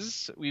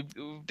 pages. We've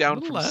moved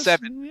down from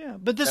 7. Yeah,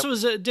 but this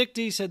was Dick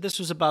D said this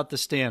was about the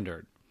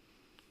standard.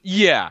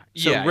 Yeah,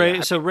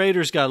 So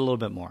Raiders got a little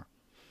bit more.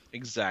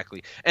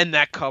 Exactly. And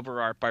that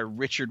cover art by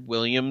Richard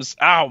Williams.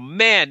 Oh,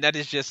 man, that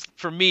is just,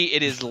 for me,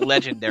 it is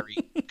legendary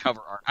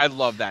cover art. I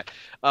love that.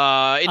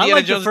 I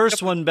like the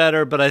first one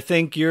better, but I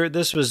think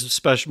this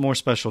was more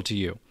special to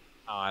you.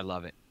 Oh, I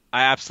love it.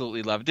 I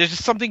absolutely love it. There's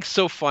just something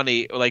so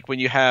funny, like when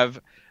you have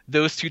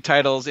those two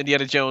titles,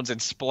 Indiana Jones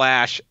and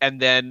Splash, and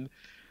then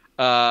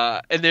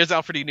and there's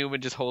Alfred E.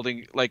 Newman just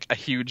holding like a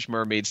huge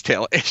mermaid's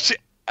tail.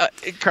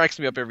 It cracks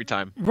me up every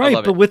time.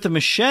 Right, but with the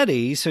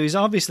machete, so he's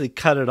obviously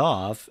cut it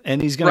off,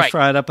 and he's going to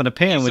fry it up in a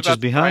pan, which is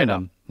behind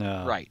him.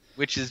 Right,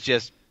 which is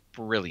just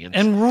brilliant.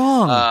 And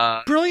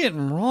wrong. Brilliant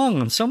and wrong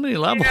on so many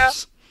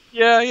levels.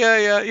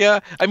 Yeah.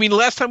 I mean,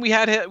 last time we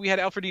had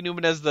Alfred E.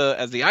 Newman as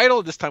the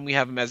idol. This time we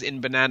have him as In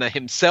Banana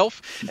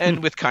himself,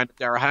 and with kind of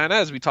Daryl Hannah,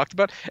 as we talked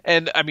about.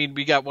 And I mean,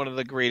 we got one of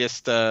the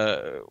greatest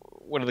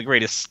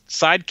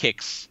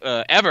sidekicks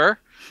ever,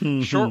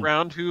 Short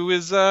Round, who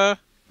is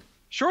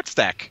Short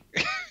Stack.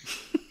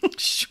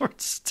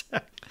 Short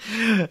Stack.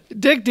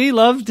 Dick D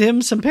loved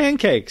him some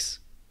pancakes.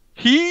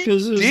 He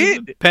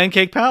did.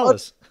 Pancake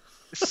Palace.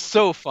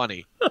 So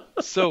funny.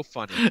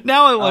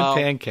 Now I want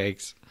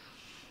pancakes.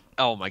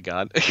 Oh my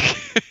God.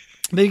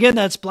 But again,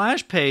 that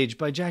splash page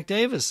by Jack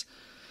Davis.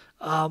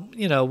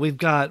 We've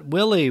got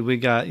Willie. We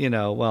got,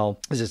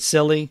 is it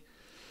Silly?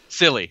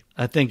 Silly.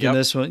 I think in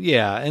this one.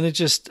 Yeah. And it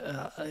just,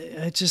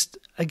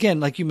 again,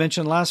 like you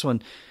mentioned last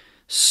one,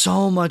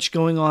 so much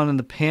going on in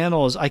the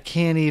panels. I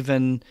can't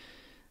even,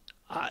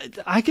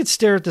 I could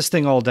stare at this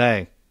thing all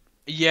day.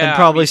 Yeah. And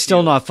probably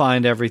still not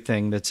find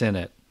everything that's in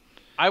it.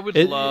 I would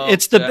love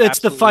it's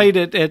the fight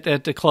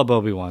at the Club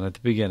Obi-Wan at the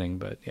beginning,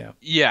 but yeah.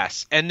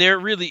 Yes, and there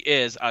really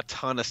is a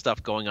ton of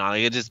stuff going on.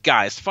 Like, it's just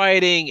guys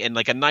fighting and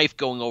like a knife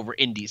going over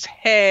Indy's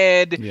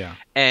head. Yeah.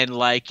 And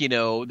like,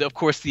 of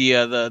course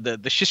the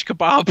shish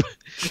kebab.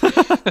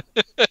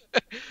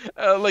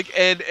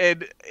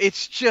 And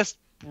it's just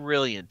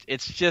brilliant.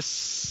 It's just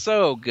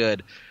so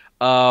good.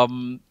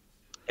 And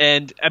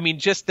I mean,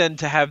 just then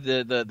to have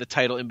the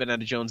title In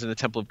Banana Jones and the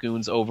Temple of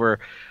Goons over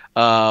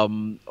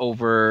when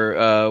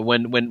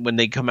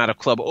they come out of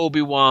Club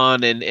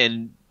Obi-Wan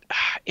and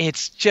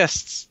it's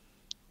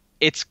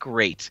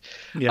great.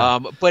 Yeah.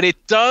 But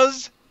it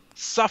does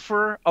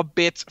suffer a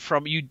bit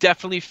from, you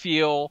definitely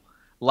feel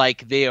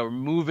like they are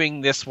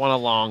moving this one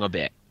along a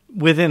bit.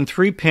 Within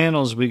 3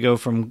 panels, we go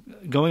from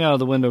going out of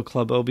the window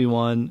Club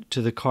Obi-Wan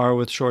to the car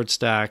with Short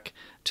Stack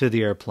to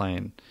the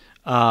airplane.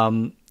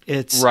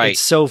 It's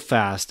so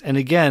fast. And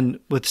again,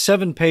 with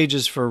 7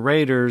 pages for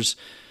Raiders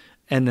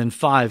and then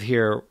 5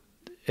 here,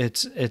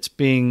 it's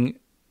being,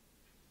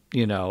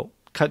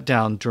 cut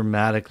down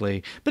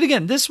dramatically. But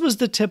again, this was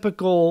the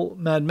typical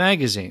Mad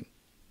Magazine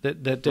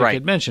that Dick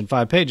had mentioned,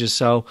 5 pages.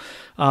 So,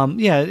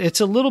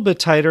 it's a little bit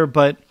tighter,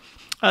 but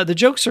the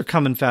jokes are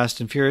coming fast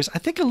and furious. I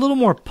think a little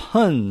more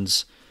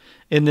puns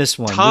in this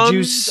one.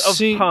 Tons of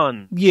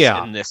puns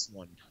in this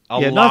one.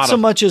 Not so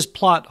much as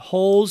plot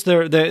holes.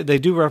 They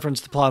do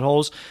reference the plot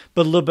holes,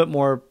 but a little bit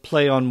more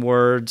play on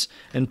words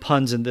and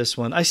puns in this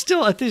one. I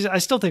still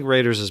think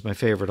Raiders is my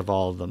favorite of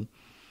all of them.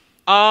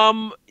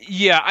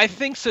 Yeah, I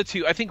think so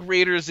too. I think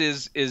Raiders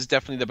is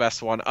definitely the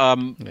best one.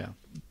 Yeah.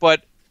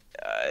 But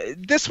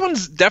this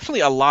one's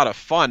definitely a lot of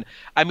fun.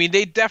 I mean,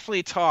 they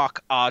definitely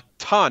talk a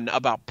ton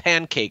about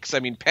pancakes. I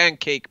mean,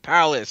 Pancake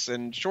Palace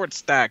and Short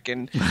Stack,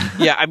 and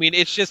yeah, I mean,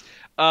 it's just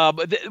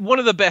one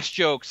of the best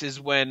jokes is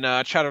when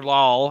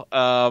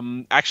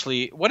Chatterlal,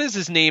 actually, what is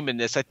his name in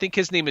this? I think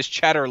his name is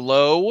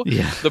Chatterlow,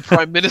 the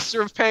Prime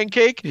Minister of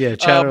Pancake. Yeah,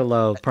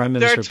 Chatterlow, Prime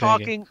Minister of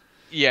Pancake.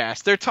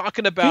 Yes, they're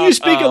talking about. Can you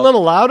speak a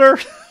little louder?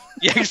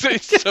 Yeah,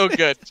 it's so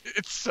good.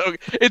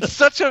 It's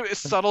such a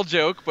subtle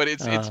joke, but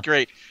it's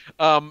great.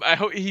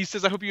 He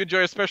says, "I hope you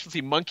enjoy our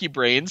specialty, monkey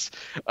brains."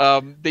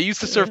 They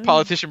used to serve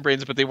politician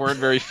brains, but they weren't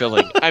very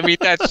filling. I mean,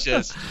 that's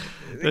just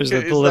there's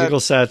the political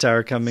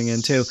satire coming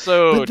in too.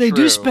 So but they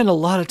true. do spend a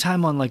lot of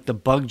time on like the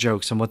bug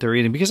jokes and what they're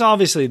eating, because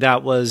obviously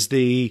that was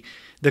the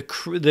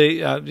pardon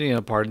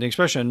the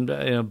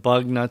expression,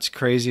 bug nuts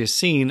craziest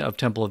scene of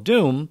Temple of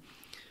Doom.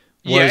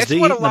 Yeah, it's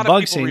what a lot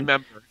of people scene.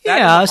 remember.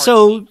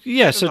 So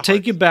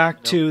take you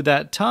back to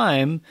that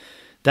time.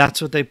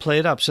 That's what they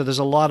played up. So there's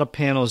a lot of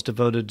panels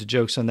devoted to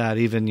jokes on that.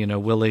 Even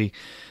Willie,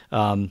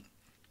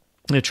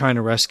 they're trying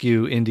to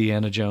rescue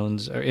Indiana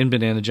Jones in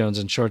Banana Jones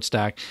and Short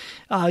Stack.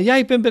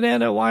 Yipe and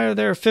Banana, why are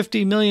there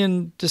 50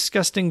 million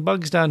disgusting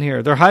bugs down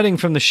here? They're hiding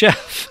from the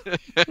chef.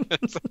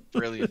 It's a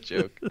brilliant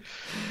joke.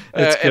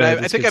 And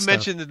I think I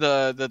mentioned in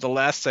the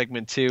last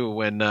segment too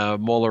when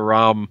Mola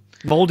Ram.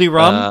 Moldy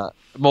Rum?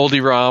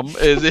 Moldy Ram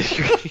is the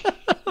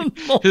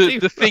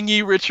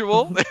thingy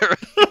ritual.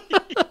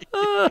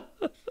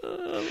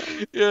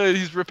 Yeah,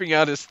 he's ripping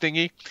out his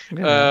thingy.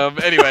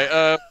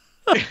 Anyway,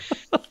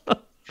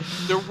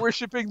 they're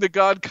worshiping the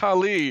god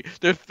Kali.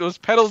 Those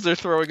petals they're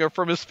throwing are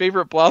from his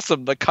favorite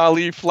blossom, the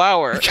Kali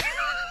flower.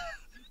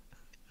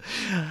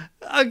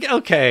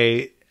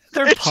 Okay.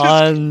 They're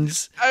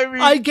puns.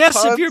 I guess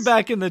puns. If you're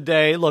back in the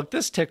day, look,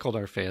 this tickled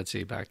our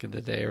fancy back in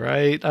the day,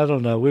 right? I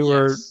don't know.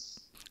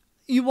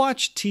 You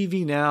watch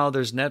TV now,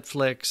 there's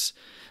Netflix,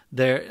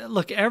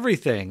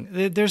 everything.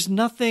 There's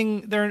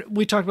nothing there.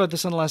 We talked about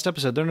this on the last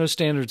episode. There are no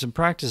standards and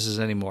practices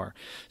anymore.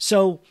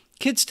 So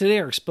kids today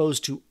are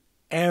exposed to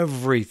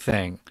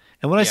everything.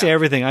 And when I say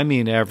everything, I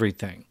mean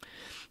everything.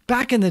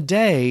 Back in the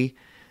day,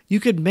 you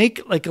could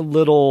make like a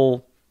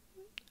little,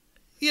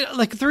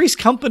 like Three's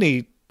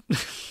Company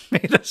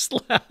made us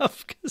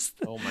laugh.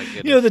 Oh my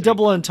goodness. The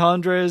double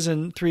entendres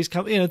and Three's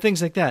Company,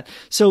 things like that.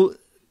 So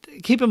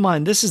keep in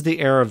mind, this is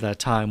the era of that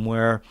time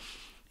where,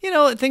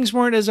 things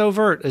weren't as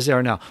overt as they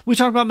are now. We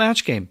talk about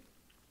Match Game.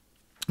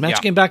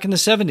 Match Game back in the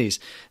 70s.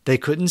 They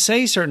couldn't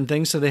say certain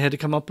things, so they had to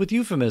come up with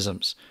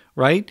euphemisms,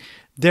 right?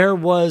 There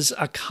was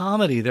a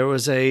comedy. There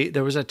was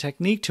a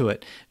technique to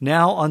it.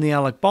 Now on the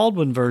Alec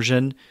Baldwin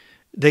version,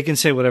 they can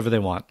say whatever they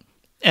want.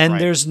 And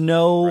there's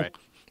no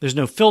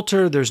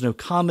filter, there's no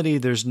comedy,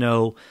 there's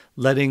no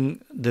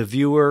letting the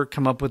viewer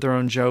come up with their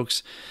own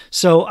jokes.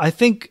 So I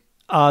think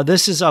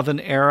this is of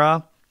an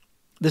era.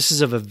 This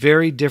is of a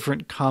very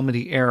different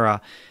comedy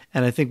era,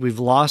 and I think we've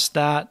lost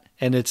that,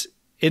 and it's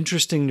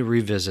interesting to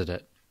revisit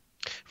it.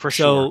 For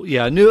sure. So,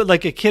 yeah,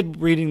 like a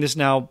kid reading this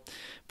now,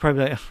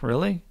 probably like,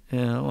 really?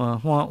 Yeah,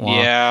 wah.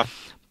 Yeah.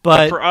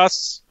 But for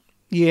us,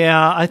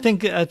 yeah, I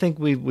think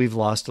we've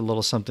lost a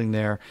little something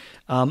there.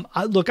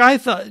 I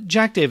thought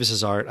Jack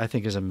Davis's art, I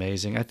think, is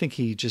amazing. I think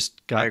he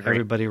just got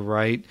everybody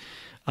right.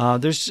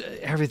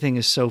 Everything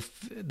is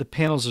the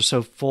panels are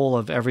so full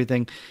of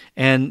everything,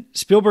 and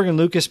Spielberg and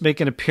Lucas make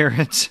an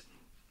appearance.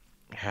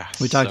 Yeah,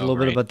 we talked a little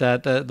bit about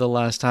that the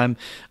last time.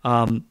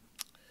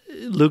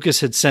 Lucas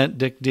had sent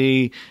Dick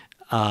D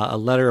a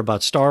letter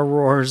about Star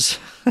Wars,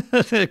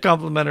 a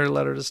complimentary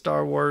letter to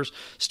Star Wars.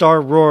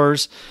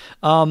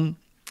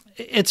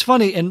 It's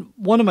funny, and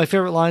one of my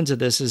favorite lines of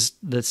this is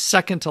the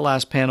second to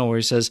last panel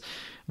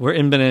where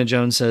In Banana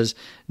Jones says,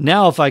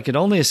 "Now if I could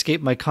only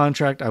escape my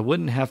contract, I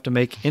wouldn't have to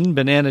make In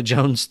Banana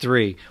Jones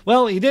 3.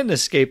 Well, he didn't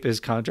escape his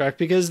contract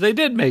because they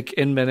did make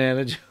In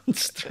Banana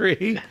Jones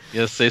 3.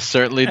 Yes, they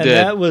certainly did.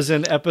 That was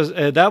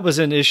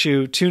in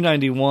issue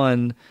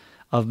 291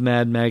 of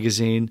Mad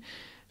Magazine,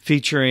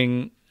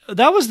 featuring,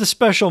 that was the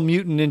Special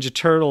Mutant Ninja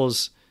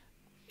Turtles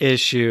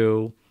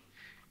issue.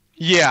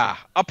 Yeah,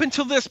 up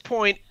until this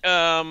point,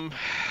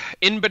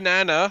 In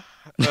Banana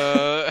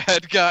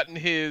had gotten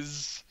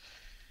his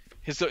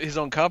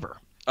own cover.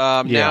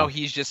 Now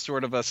he's just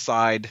sort of a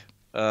side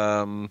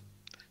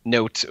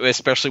note,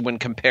 especially when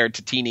compared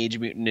to Teenage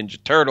Mutant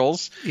Ninja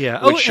Turtles. Yeah,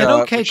 an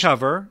okay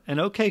cover. Not,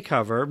 it's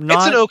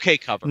an okay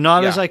cover.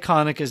 Not as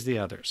iconic as the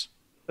others.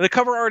 The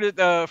cover art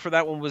for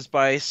that one was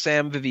by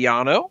Sam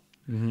Viviano.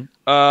 Mm-hmm.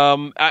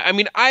 I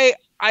mean, I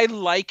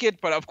like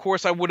it, but of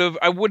course I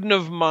wouldn't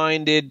have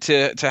minded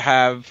to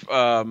have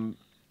to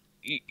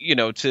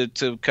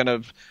kind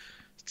of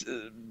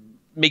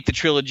make the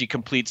trilogy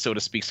complete, so to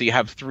speak. So you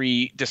have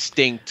 3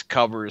 distinct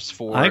covers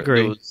for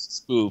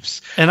those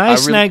spoofs. And I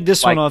snagged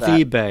this one off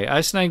eBay.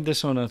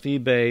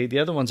 The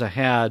other ones I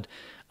had.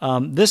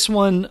 This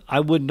one I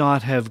would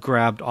not have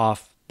grabbed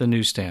off the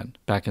newsstand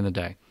back in the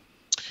day.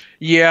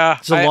 Yeah,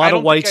 it's a lot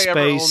of white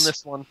space.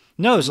 This one.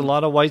 No, there's a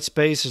lot of white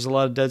space. There's a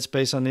lot of dead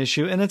space on the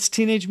issue, and it's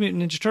Teenage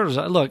Mutant Ninja Turtles.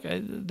 Look,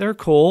 they're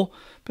cool,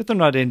 but they're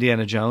not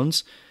Indiana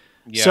Jones.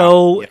 Yeah,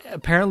 so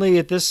apparently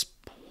at this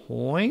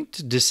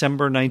point,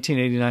 December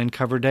 1989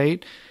 cover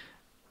date,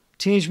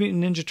 Teenage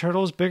Mutant Ninja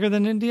Turtles bigger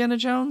than Indiana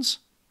Jones?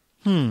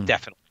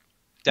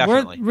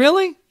 Definitely.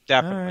 Really?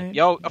 Definitely. Right.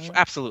 Yo,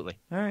 absolutely.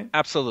 All right.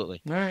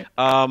 Absolutely. All right.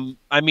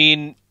 I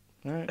mean,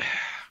 all right.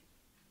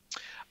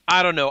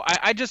 I don't know.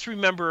 I just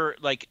remember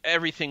like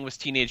everything was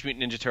Teenage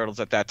Mutant Ninja Turtles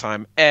at that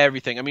time.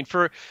 Everything. I mean,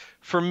 for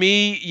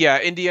me, yeah,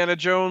 Indiana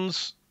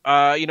Jones.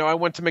 I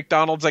went to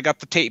McDonald's. I got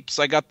the tapes.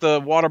 I got the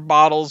water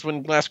bottles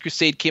when Last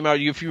Crusade came out.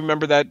 If you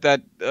remember that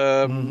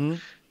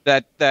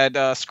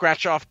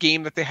scratch off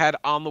game that they had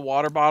on the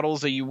water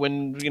bottles that you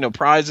win,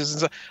 prizes and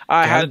stuff.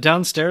 I had it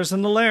downstairs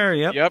in the lair.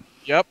 Yep.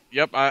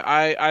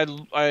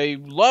 I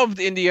loved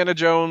Indiana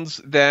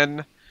Jones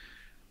then.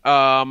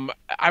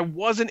 I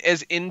wasn't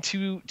as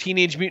into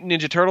Teenage Mutant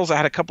Ninja Turtles. I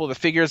had a couple of the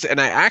figures, and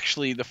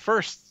the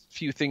first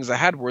few things I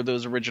had were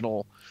those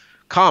original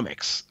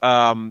comics.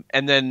 And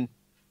then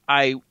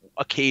I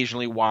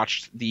occasionally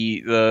watched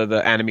the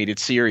animated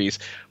series,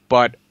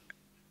 but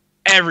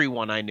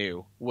everyone I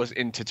knew was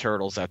into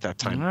Turtles at that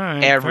time. All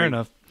right, fair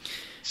enough.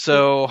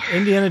 So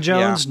Indiana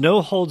Jones,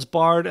 No Holds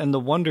Barred, and The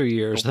Wonder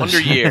Years. The Wonder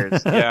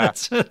Years, yeah.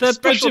 that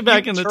puts you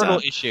back in the Turtle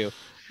time. issue.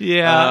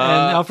 Yeah,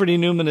 and Alfred E.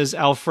 Newman is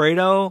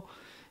Alfredo.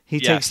 He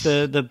Yes. takes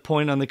the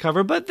point on the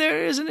cover, but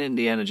there is an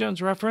Indiana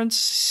Jones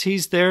reference.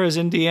 He's there as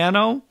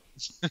Indiano.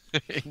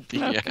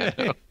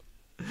 Indiano.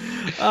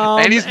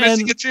 And he's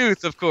missing a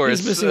tooth, of course.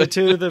 He's missing a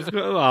tooth,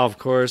 of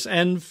course.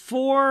 And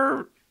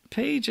 4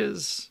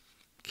 pages,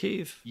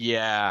 Keith.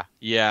 Yeah.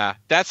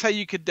 That's how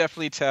you could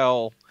definitely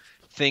tell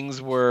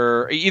things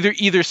were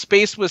either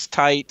space was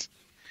tight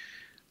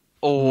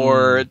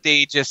or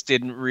they just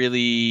didn't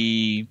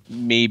really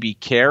maybe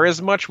care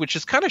as much, which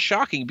is kind of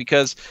shocking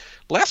because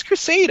Last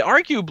Crusade,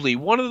 arguably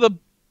one of the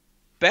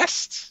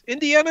best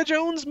Indiana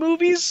Jones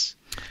movies.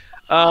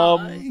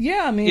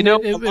 Yeah, I mean,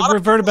 it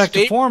reverted back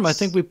to form. I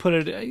think we put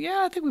it.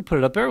 Yeah, I think we put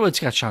it up there. Well, it's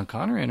got Sean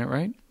Connery in it,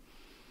 right?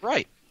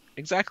 Right,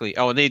 exactly.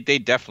 Oh, and they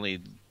definitely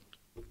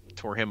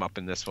tore him up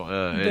in this one.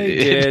 They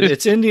did.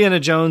 It's Indiana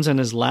Jones and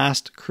his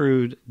last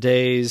crude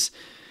days,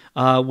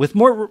 with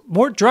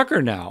Mort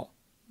Drucker now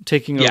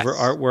taking over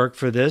artwork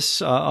for this.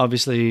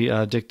 Obviously,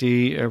 Dick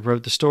D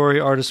wrote the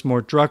story. Artist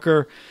Mort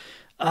Drucker.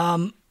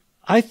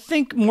 I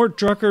think Mort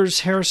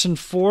Drucker's Harrison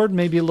Ford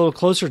may be a little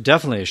closer.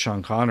 Definitely,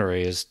 Sean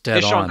Connery is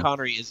dead on. Sean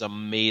Connery is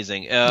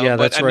amazing.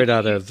 That's right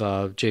out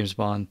of James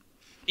Bond.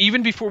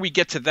 Even before we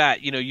get to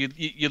that,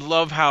 you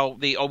love how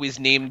they always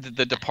named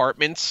the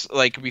departments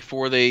like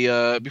before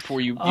they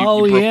before you.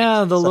 Oh you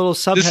yeah, the little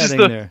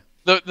subheading there.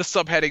 The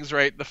subheadings,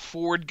 right? The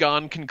Ford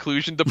Gone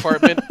Conclusion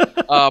Department.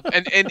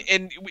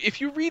 And if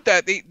you read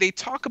that, they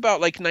talk about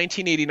like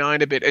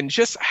 1989 a bit and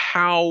just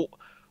how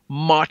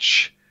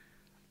much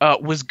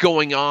was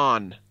going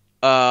on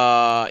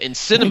in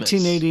cinemas.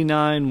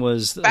 1989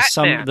 was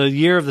the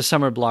year of the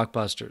summer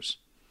blockbusters.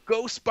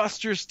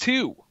 Ghostbusters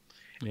 2.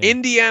 Yeah.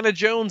 Indiana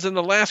Jones and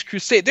the Last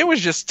Crusade. There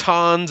was just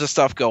tons of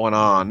stuff going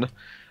on.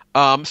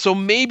 So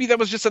maybe that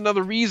was just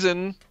another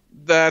reason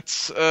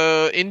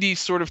that Indy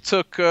sort of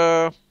took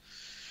a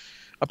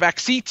back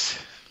seat.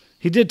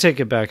 He did take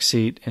a back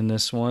seat in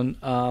this one.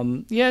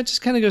 It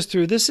just kind of goes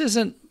through. This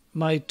isn't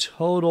my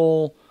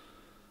total...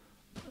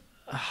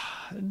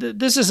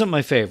 this isn't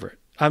my favorite.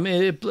 I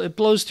mean, it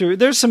blows through.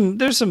 There's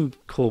some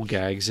cool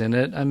gags in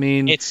it. I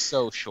mean... It's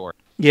so short.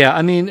 Yeah,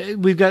 I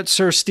mean, we've got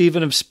Sir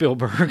Stephen of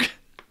Spielberg.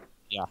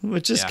 Yeah,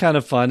 which is kind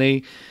of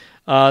funny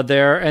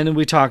there. And then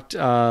we talked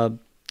the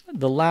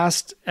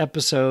last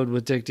episode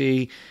with Dick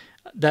D,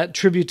 that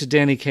tribute to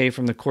Danny Kaye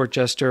from The Court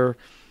Jester.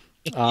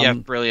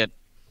 Brilliant.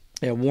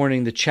 Yeah,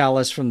 warning the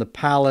chalice from the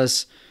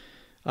palace,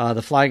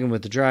 the flagon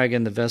with the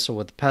dragon, the vessel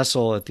with the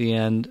pestle at the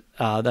end.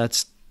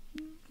 That's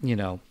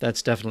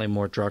definitely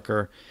Mort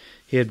Drucker.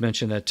 He had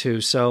mentioned that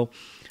too. So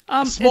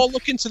small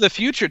look into the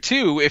future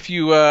too. If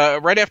you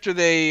right after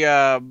they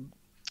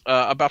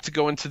about to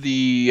go into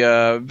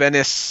the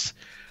Venice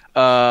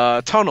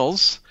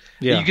tunnels,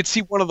 you could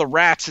see one of the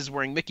rats is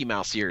wearing Mickey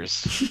Mouse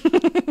ears.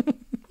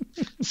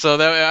 So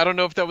that, I don't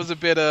know if that was a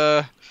bit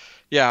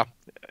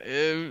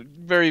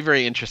very,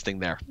 very interesting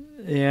there.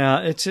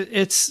 Yeah,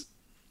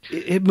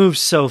 it moves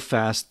so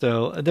fast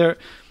though.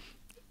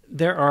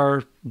 There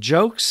are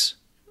jokes.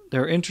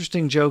 There are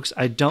interesting jokes.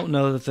 I don't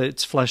know that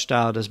it's fleshed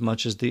out as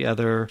much as the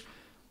other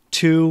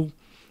two.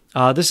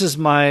 This is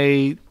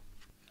my...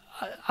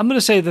 I'm going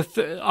to say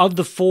of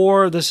the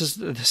 4, this is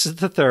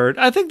the third.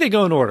 I think they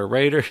go in order,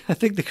 right? Or I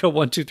think they go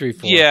 1, 2, 3,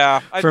 4. Yeah,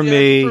 for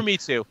me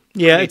too.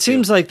 It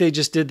seems like they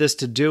just did this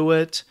to do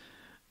it.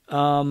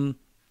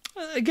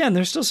 Again,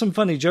 there's still some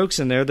funny jokes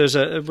in there. There's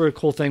a very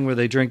cool thing where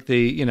they drink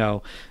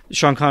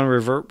Sean Connery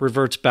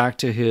reverts back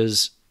to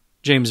his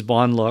James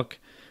Bond look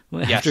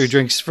after he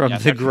drinks from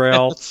the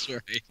Grail. That's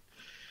right.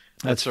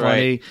 That's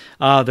funny.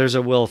 Right. There's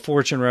a Wheel of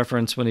Fortune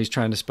reference when he's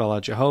trying to spell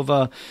out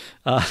Jehovah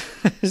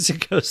as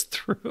it goes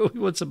through. He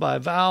wants to buy a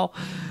vow.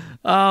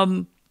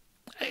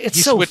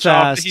 It's so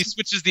fast. He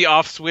switches the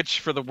off switch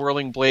for the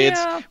whirling blades.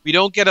 Yeah. We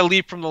don't get a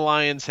leap from the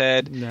lion's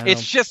head. No.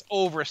 It's just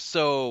over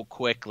so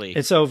quickly.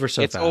 It's over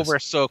so fast. It's over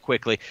so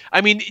quickly.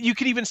 I mean, you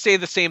could even say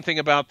the same thing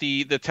about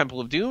the Temple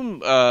of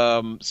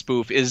Doom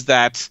spoof. Is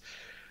that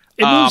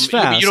it moves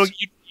fast?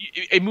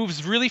 It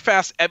moves really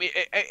fast. I mean,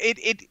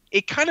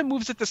 it kind of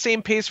moves at the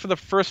same pace for the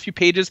first few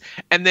pages,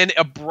 and then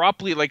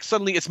abruptly, like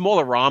suddenly, it's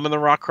Mola Ram and the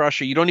Rock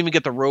Crusher. You don't even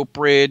get the rope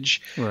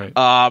bridge. Right.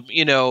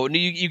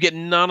 You get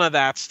none of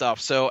that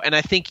stuff. So, and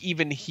I think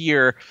even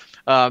here,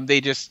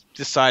 they just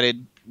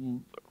decided,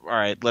 all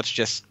right, let's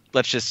just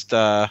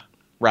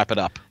wrap it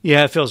up.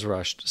 Yeah, it feels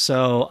rushed.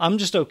 So I'm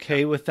just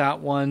okay with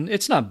that one.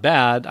 It's not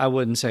bad. I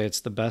wouldn't say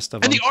it's the best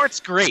of them. And the art's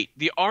great.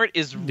 The art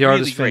is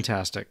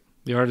fantastic.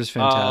 The art is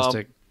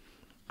fantastic.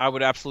 I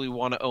would absolutely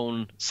want to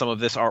own some of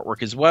this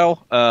artwork as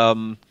well.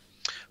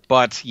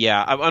 But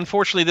yeah,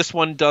 unfortunately, this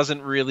one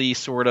doesn't really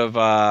sort of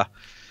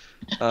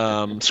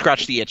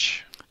scratch the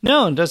itch.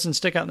 No, it doesn't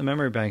stick out in the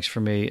memory banks for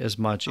me as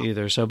much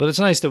either. So, but it's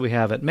nice that we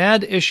have it.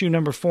 Mad issue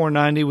number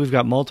 490. We've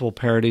got multiple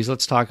parodies.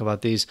 Let's talk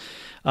about these.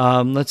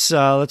 Let's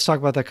talk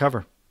about that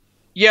cover.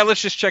 Yeah,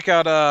 let's just check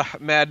out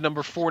Mad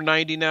number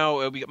 490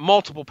 now. We got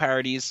multiple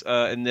parodies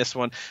in this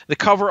one. The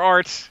cover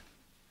art.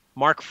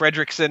 Mark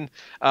Fredrickson,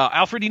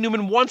 Alfred E.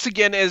 Newman once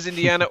again as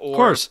Indiana,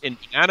 or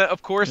Indiana,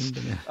 of course.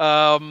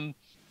 I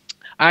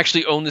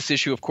actually own this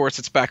issue, of course.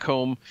 It's back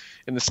home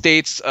in the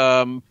States,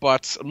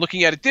 but I'm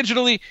looking at it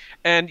digitally,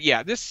 and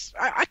yeah,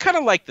 I kind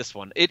of like this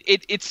one.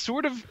 It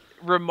sort of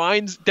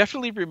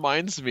definitely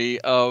reminds me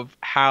of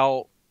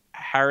how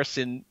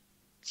Harrison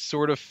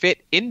sort of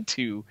fit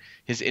into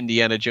his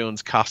Indiana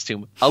Jones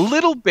costume a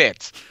little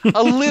bit.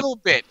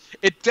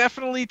 It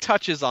definitely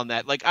touches on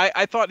that. Like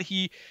I thought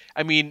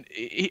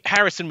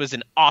Harrison was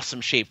in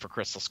awesome shape for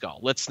Crystal Skull.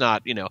 Let's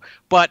not,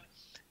 but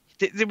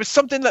there was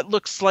something that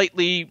looked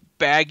slightly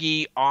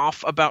baggy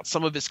off about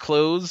some of his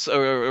clothes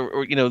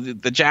or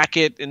the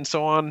jacket and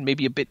so on,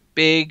 maybe a bit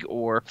big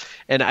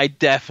and I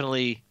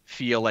definitely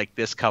feel like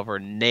this cover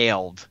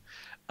nailed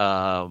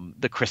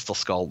the Crystal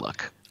Skull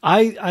look.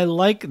 I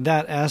like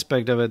that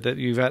aspect of it, that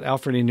you've got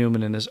Alfred E.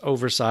 Newman in this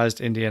oversized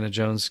Indiana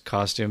Jones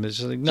costume. It's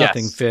just like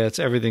nothing fits.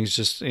 Everything's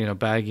just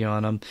baggy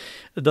on him.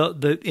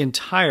 The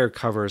entire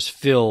cover is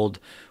filled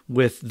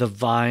with the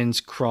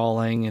vines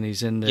crawling, and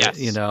he's in the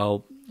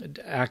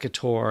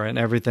Akator and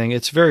everything.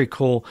 It's very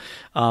cool.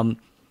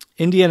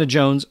 Indiana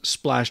Jones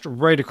splashed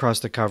right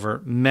across the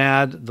cover.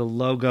 Mad, the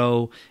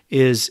logo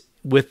is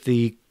with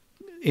the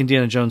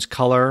Indiana Jones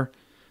color,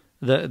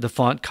 the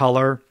font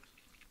color.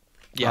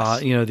 Yes.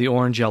 The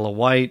orange, yellow,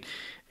 white,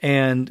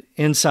 and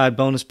inside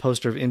bonus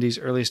poster of Indy's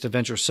earliest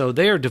adventure. So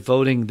they are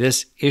devoting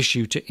this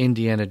issue to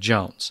Indiana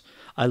Jones.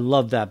 I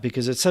love that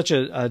because it's such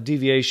a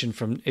deviation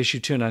from issue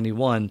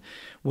 291,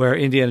 where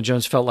Indiana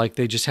Jones felt like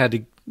they had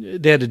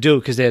to do it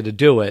because they had to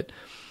do it.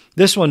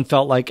 This one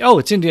felt like, oh,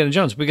 it's Indiana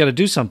Jones, we got to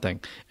do something,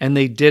 and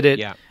they did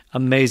it.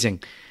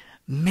 Amazing,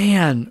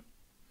 man.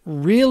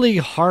 Really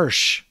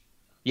harsh.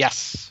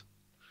 Yes.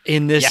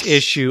 In this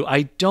issue,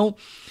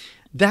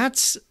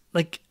 That's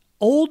like.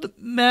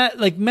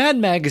 Mad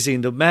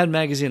Magazine, the Mad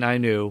Magazine I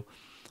knew,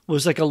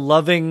 was like a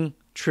loving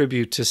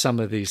tribute to some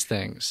of these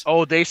things.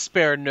 Oh, they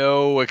spare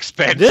no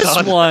expense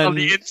on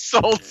the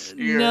insults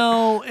here.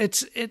 No,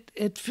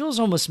 it feels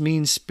almost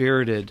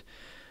mean-spirited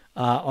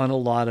on a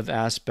lot of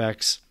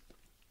aspects.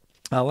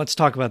 Let's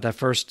talk about that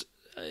first.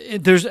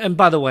 And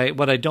by the way,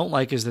 what I don't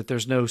like is that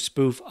there's no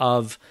spoof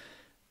of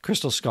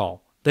Crystal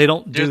Skull. They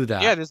don't do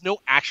that. Yeah, there's no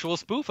actual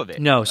spoof of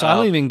it. No, so I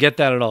don't even get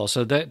that at all.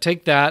 So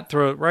take that,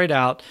 throw it right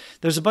out.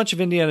 There's a bunch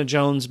of Indiana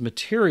Jones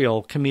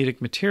material,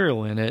 comedic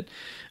material in it.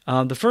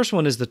 The first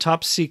one is the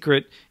top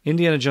secret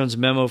Indiana Jones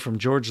memo from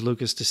George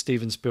Lucas to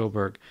Steven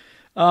Spielberg.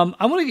 I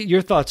want to get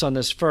your thoughts on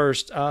this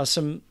first. Go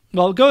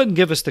ahead and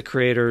give us the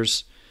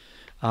creators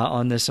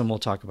on this, and we'll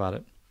talk about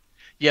it.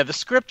 Yeah, the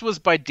script was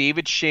by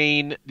David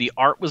Shane. The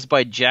art was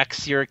by Jack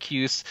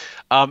Syracuse.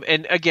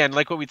 And again,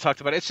 like what we talked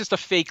about, it's just a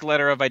fake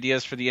letter of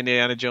ideas for the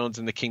Indiana Jones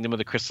and the Kingdom of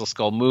the Crystal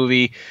Skull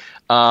movie.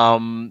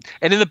 And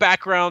in the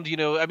background,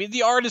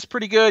 the art is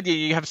pretty good.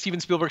 You have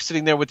Steven Spielberg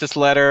sitting there with this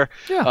letter.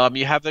 Yeah.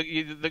 You have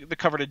the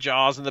cover to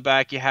Jaws in the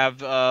back. You have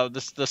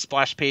the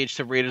splash page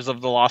to Raiders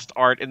of the Lost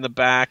art in the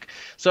back.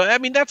 So,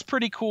 that's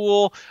pretty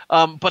cool.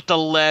 But the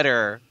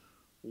letter,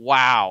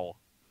 wow.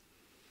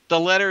 The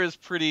letter is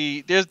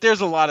pretty.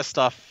 There's a lot of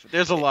stuff.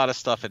 There's a lot of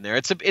stuff in there.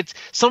 It's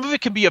some of it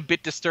can be a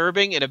bit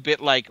disturbing and a bit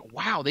like,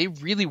 wow, they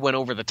really went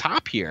over the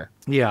top here.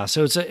 Yeah,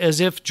 so it's as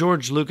if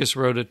George Lucas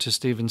wrote it to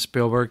Steven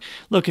Spielberg.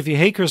 Look, if you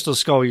hate Crystal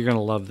Skull, you're going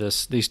to love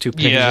these two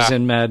pages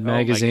in Mad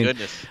Magazine. Oh my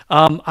goodness.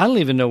 I don't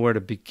even know where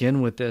to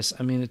begin with this.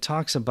 It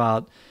talks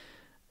about,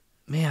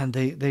 man,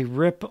 they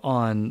rip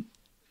on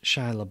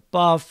Shia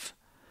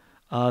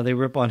LaBeouf. They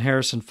rip on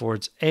Harrison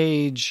Ford's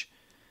age.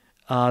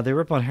 They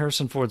rip on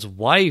Harrison Ford's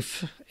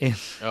wife.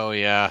 Oh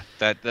yeah,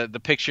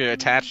 the picture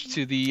attached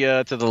to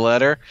the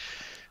letter.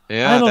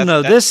 Yeah, I don't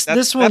know. This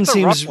one that's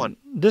seems one.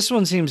 This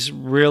one seems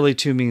really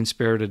too mean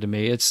spirited to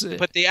me.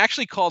 But they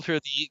actually called her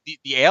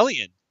the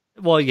alien.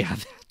 Well, yeah,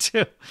 that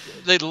too.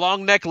 The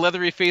long neck,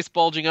 leathery face,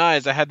 bulging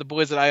eyes. I had the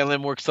boys at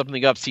ILM work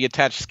something up. See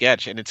attached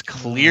sketch, and it's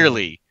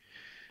clearly,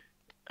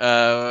 we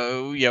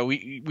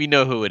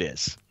know who it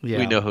is. Yeah.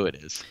 We know who it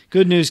is.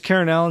 Good news.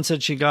 Karen Allen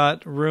said she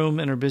got room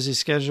in her busy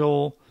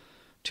schedule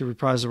to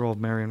reprise the role of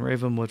Marion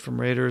Ravenwood from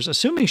Raiders,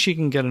 assuming she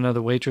can get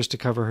another waitress to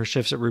cover her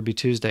shifts at Ruby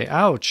Tuesday.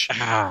 Ouch.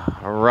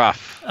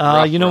 Rough. When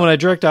I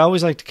direct, I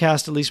always like to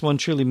cast at least one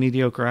truly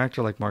mediocre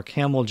actor like Mark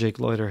Hamill, Jake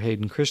Lloyd, or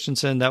Hayden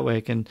Christensen. That way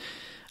I can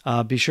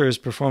be sure his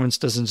performance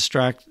doesn't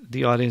distract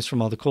the audience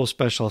from all the cool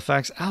special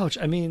effects. Ouch.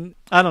 I mean,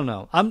 I don't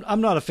know. I'm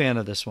not a fan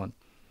of this one.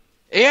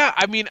 Yeah,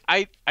 I mean,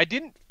 it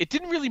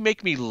didn't really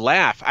make me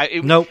laugh.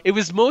 Nope. It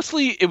was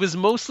mostly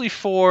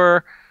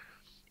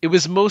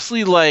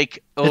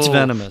like, oh, it's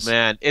venomous,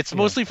 man. It's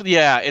mostly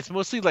it's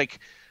mostly like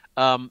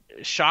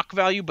shock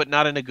value, but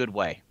not in a good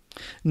way.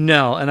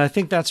 No, and I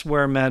think that's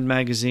where Mad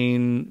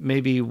Magazine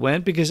maybe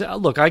went, because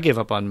look, I gave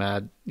up on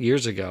Mad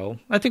years ago.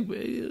 I think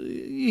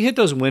you hit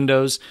those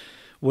windows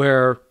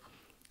where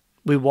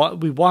we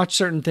watch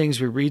certain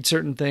things, we read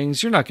certain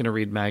things. You're not going to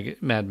read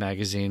Mad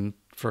Magazine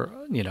for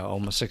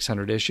almost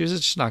 600 issues.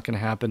 It's just not going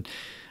to happen.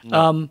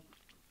 No.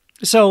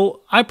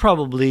 So I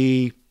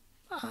probably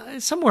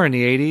somewhere in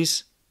the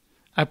 80s.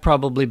 I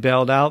probably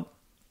bailed out,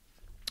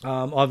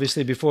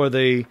 obviously before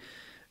the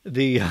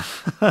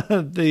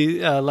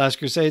Last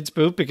Crusade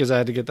spoof, because I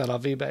had to get that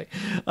off eBay.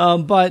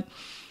 But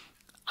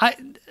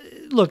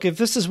look, if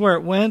this is where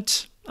it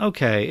went,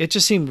 okay, it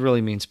just seemed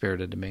really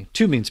mean-spirited to me.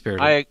 Too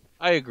mean-spirited.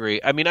 I agree.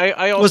 I mean,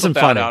 I also wasn't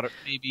found funny. out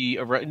maybe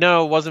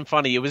no, it wasn't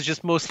funny. It was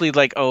just mostly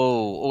like,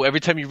 oh,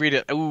 every time you read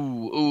it,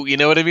 ooh, you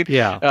know what I mean?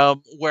 Yeah.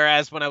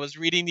 Whereas when I was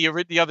reading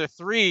the other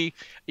three,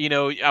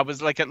 I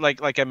was like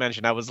I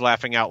mentioned, I was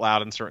laughing out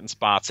loud in certain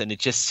spots, and it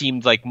just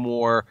seemed like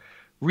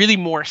really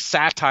more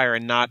satire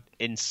and not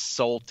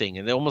insulting,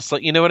 and almost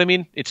like, you know what I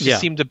mean? It just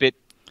seemed a bit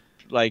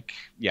like,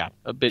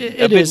 a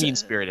bit mean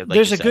spirited. Like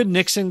there's a good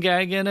Nixon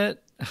gag in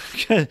it,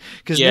 because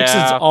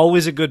Nixon's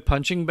always a good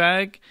punching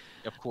bag.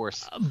 Of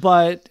course.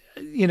 But,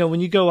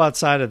 when you go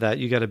outside of that,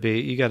 you got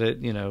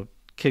to,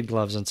 kid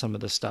gloves on some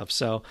of this stuff.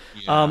 So,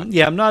 I'm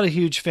not a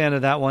huge fan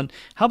of that one.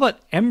 How about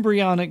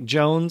Embryonic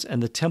Jones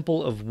and the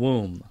Temple of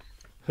Womb?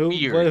 Who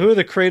are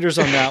the creators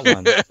on that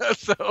one?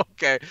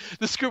 Okay.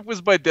 The script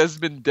was by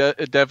Desmond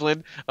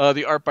Devlin.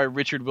 The art by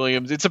Richard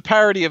Williams. It's a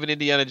parody of an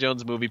Indiana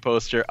Jones movie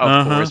poster,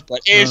 of course, but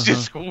it's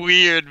just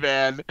weird,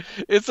 man.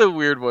 It's a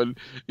weird one.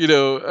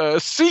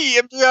 See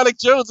Embryonic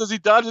Jones as he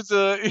dodges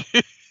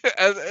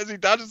as he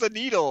dodges a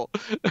needle.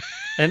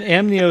 An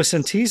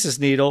amniocentesis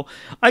needle.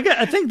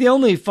 I think the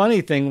only funny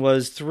thing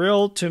was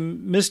thrill to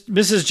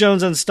Mrs.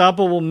 Jones'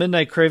 unstoppable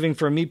midnight craving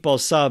for a meatball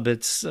sub.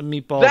 It's a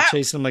meatball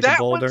chasing him like a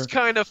boulder. That one's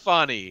kind of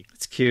funny.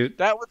 It's cute.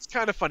 That one's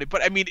kind of funny.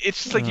 But I mean,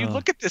 it's just like you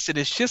look at this and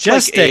it's just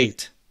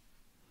Gestate.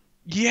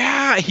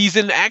 Yeah, he's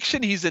in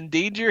action, he's in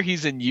danger,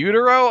 he's in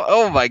utero.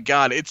 Oh my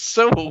god, it's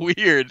so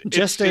weird.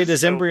 Gestate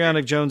as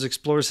Embryonic Jones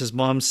explores his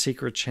mom's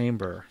secret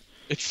chamber.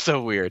 It's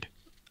so weird.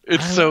 I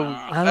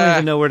don't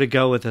even know where to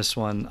go with this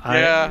one.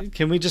 Yeah.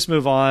 Can we just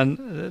move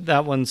on?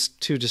 That one's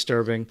too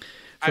disturbing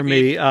for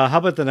me. How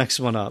about the next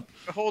one up?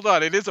 Hold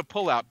on, it is a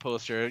pull-out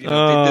poster. They did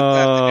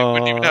that. They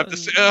wouldn't even have to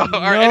say. Nope,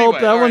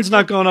 anyway, that one's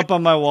not going up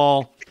on my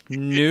wall.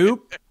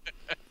 Nope.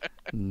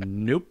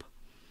 Nope.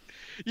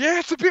 Yeah,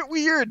 it's a bit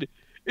weird.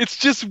 It's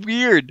just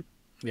weird.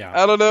 Yeah.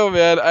 I don't know,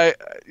 man.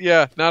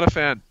 Not a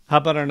fan. How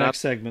about our next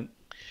segment?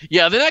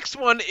 Yeah, the next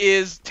one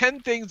is 10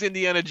 Things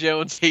Indiana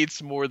Jones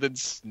Hates More Than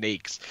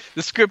Snakes.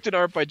 The script and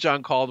art by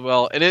John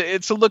Caldwell, and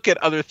it's a look at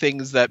other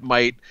things that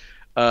might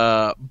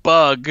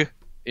bug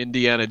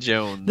Indiana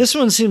Jones. This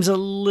one seems a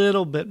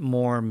little bit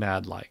more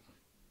mad-like.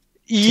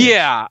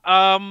 Yeah.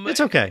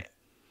 It's okay.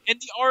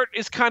 And the art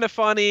is kind of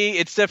funny.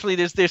 It's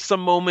definitely, there's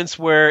some moments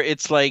where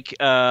it's like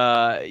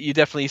you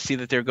definitely see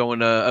that they're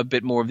going a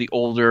bit more of the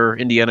older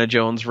Indiana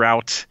Jones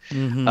route.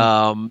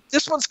 Mm-hmm.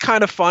 This one's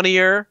kind of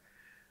funnier.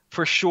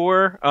 For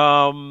sure.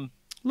 A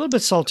little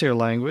bit saltier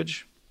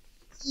language.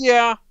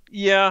 Yeah.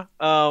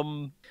 I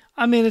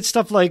mean, it's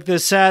stuff like the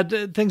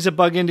sad things that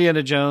bug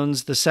Indiana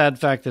Jones, the sad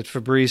fact that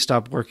Fabrice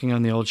stopped working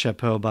on the old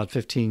chapeau about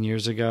 15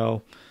 years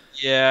ago.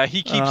 Yeah,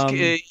 he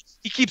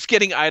keeps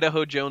getting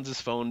Idaho Jones's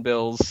phone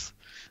bills,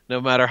 no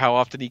matter how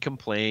often he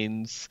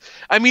complains.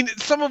 I mean,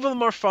 some of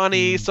them are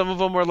funny. Some of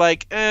them are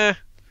like,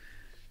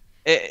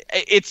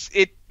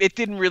 It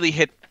didn't really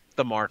hit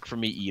the mark for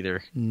me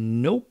either.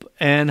 Nope.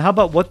 And how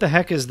about What the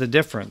Heck is the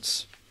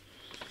Difference?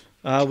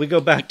 We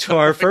go back to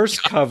our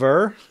first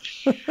cover.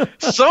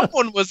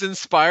 Someone was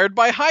inspired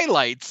by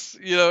highlights.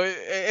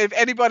 If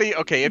anybody,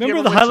 if remember you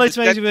ever the went highlights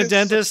to magazine with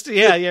dentist?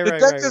 Yeah, the right.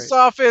 dentist's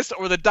office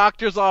or the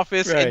doctor's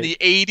office in Right. the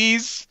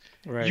 80s,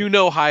 Right.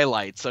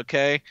 Highlights,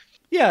 okay?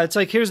 Yeah, it's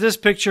like, here's this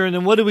picture, and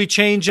then what do we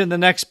change in the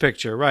next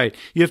picture? Right.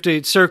 You have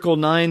to circle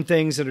 9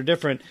 things that are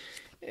different.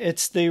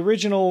 It's the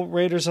original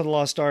Raiders of the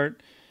Lost Ark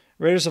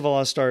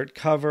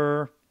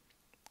cover.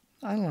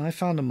 I don't know. I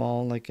found them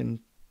all like in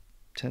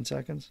 10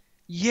 seconds.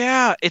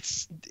 Yeah,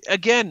 it's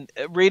again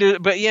Raiders,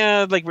 but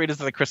yeah, like Raiders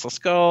of the Crystal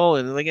Skull,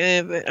 and like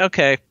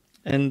okay.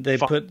 And they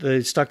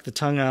stuck the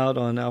tongue out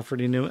on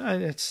Alfred E. Newman.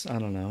 I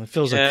don't know. It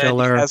feels like He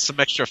filler. has some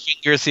extra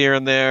fingers here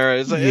and there.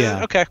 It's like,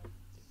 okay.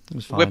 It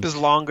was fine. Whip is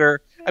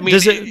longer. I mean,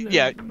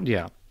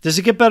 yeah. Does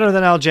it get better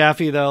than Al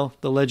Jaffe, though?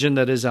 The legend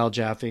that is Al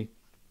Jaffe.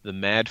 The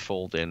Mad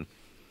Fold-In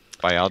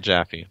by Al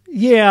Jaffe.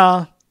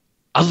 Yeah.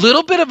 A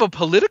little bit of a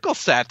political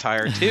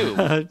satire, too.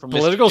 From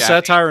Political Mr. Jaffe.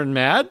 satire and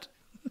Mad?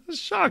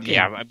 Shocking.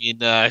 Yeah, I mean,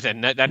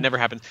 that never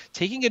happened.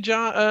 Taking a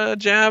jab at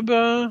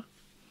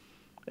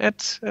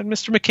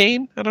Mr.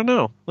 McCain? I don't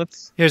know.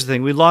 Here's the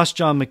thing. We lost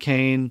John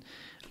McCain.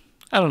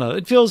 I don't know.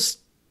 It feels...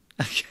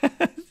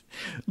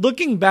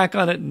 Looking back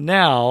on it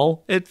now,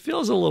 it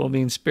feels a little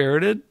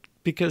mean-spirited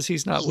because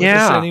he's not with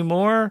us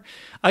anymore.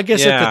 I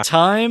guess at the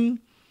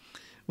time,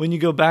 when you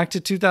go back to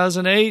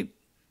 2008,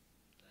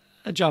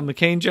 a John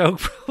McCain joke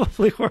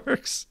probably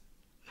works.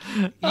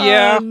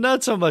 Yeah.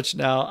 Not so much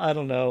now. I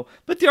don't know.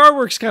 But the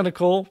artwork's kind of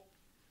cool.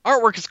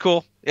 Artwork is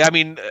cool. Yeah, I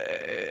mean,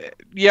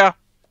 yeah.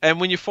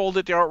 And when you fold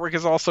it, the artwork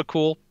is also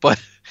cool.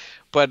 But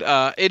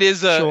it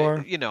is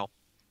a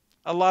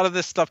lot of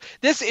this stuff.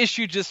 This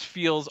issue just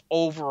feels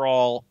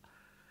overall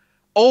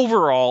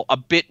a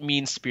bit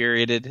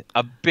mean-spirited,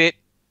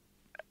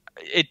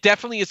 it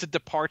definitely is a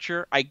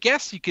departure. I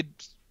guess you could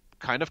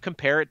kind of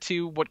compare it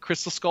to what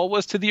Crystal Skull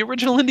was to the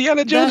original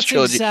Indiana Jones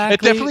trilogy. It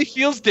definitely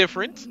feels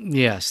different.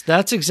 Yes,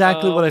 that's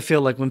exactly what I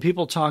feel like when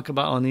people talk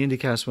about on the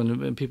IndyCast,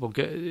 when people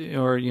get,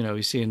 or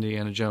you see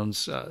Indiana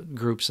Jones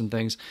groups and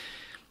things.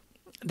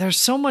 There's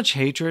so much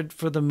hatred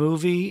for the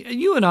movie.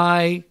 You and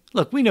I,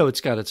 look, we know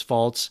it's got its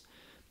faults,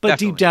 but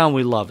definitely. Deep down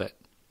we love it.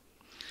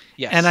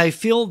 Yes. And I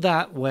feel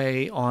that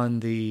way on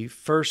the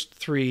first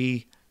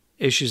 3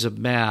 issues of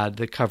Mad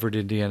that covered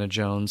Indiana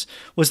Jones,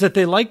 was that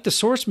they liked the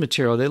source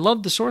material. They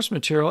loved the source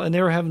material, and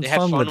they were having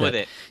fun with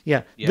it.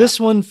 Yeah.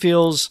 This one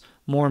feels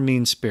more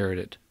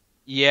mean-spirited.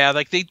 Yeah,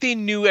 like they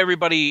knew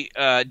everybody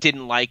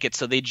didn't like it,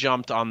 so they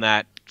jumped on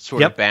that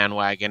sort of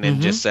bandwagon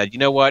and just said, you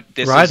know what,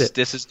 this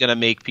is going to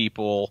make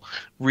people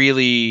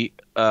really,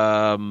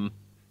 I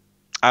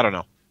don't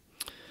know.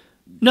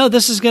 No,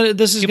 this is gonna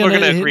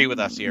agree with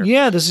us here.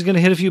 Yeah, this is gonna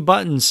hit a few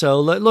buttons.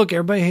 So look,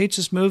 everybody hates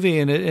this movie,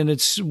 and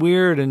it's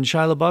weird, and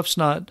Shia LaBeouf's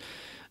not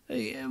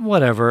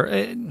whatever.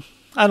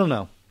 I don't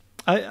know.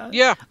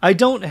 I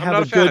don't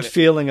have a good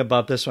feeling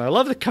about this one. I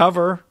love the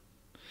cover.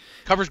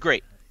 Cover's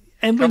great.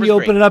 And when you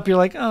open it up, you're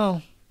like,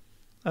 oh,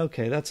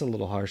 okay, that's a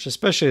little harsh,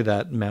 especially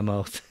that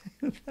memo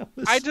thing.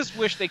 I just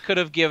wish they could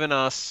have given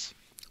us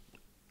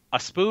a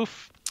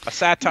spoof, a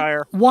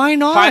satire. Why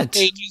not? 5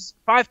 pages.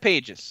 5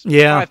 pages.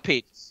 Yeah. 5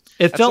 pages.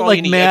 It felt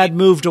like Mad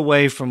moved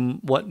away from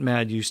what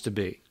Mad used to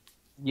be.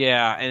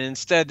 Yeah, and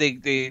instead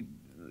they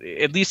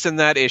at least in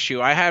that issue,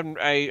 I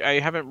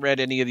haven't read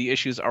any of the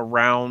issues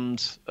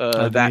around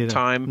that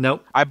time.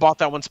 Nope. I bought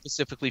that one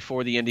specifically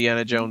for the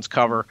Indiana Jones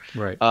cover.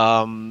 Right.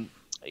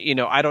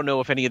 I don't know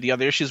if any of the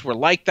other issues were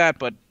like that,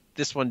 but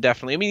this one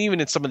definitely. I mean,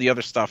 even in some of the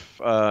other stuff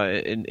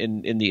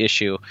in the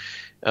issue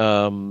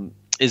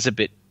is a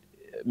bit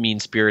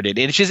mean-spirited,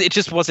 and it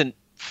just wasn't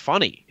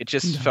funny. It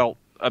just felt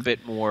a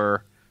bit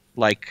more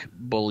like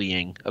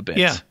bullying a bit.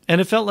 Yeah, and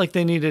it felt like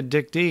they needed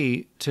Dick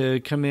D to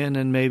come in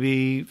and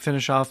maybe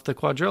finish off the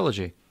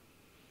quadrilogy.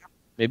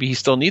 Maybe he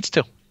still needs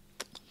to.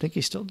 I think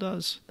he still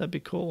does. That'd be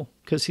cool,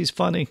 because he's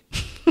funny.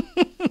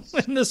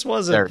 And this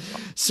wasn't.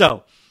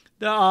 So,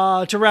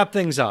 to wrap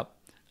things up,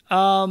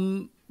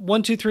 1,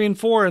 2, 3, and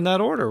 4 in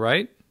that order,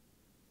 right?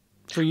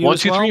 For you 1,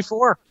 as 2, well? 3,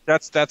 4.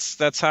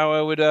 That's how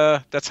I would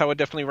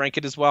definitely rank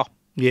it as well.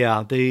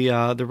 Yeah,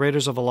 the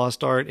Raiders of the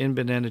Lost Art in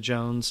Banana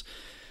Jones.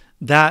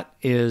 That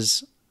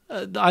is,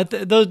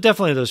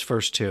 definitely those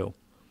first 2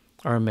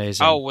 are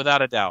amazing. Oh,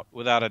 without a doubt.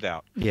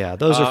 Yeah,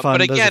 those are fun.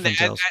 But again,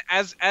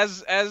 as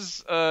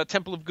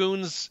Temple of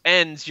Goons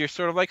ends, you're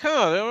sort of like,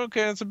 oh,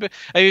 okay, that's a bit.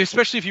 I mean,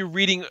 especially if you're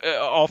reading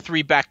all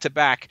 3 back to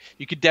back,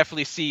 you could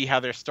definitely see how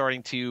they're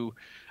starting to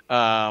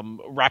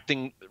wrap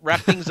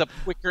things up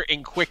quicker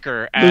and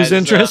quicker. Lose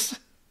interest.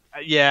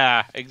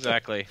 Yeah,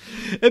 exactly.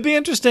 It'd be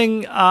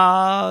interesting.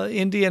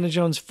 Indiana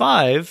Jones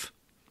 5.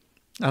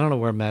 I don't know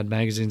where Mad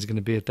Magazine's going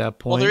to be at that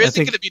point. Well, there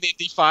isn't going to be an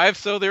Indy 5,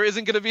 so there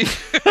isn't going to be...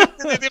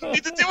 They don't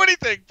need to do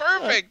anything.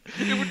 Perfect.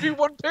 It would be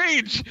 1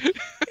 page.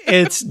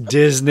 It's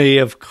Disney.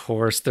 Of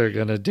course they're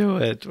going to do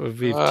it.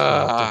 We've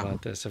talked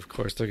about this. Of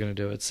course they're going to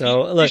do it.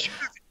 So, look...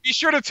 Be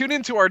sure to tune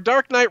into our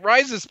Dark Knight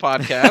Rises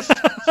podcast.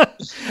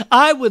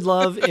 I would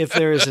love if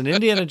there is an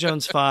Indiana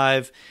Jones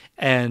 5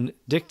 and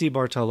Dick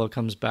DeBartolo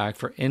comes back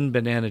for In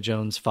Banana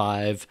Jones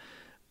 5... ...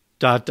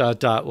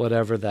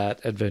 whatever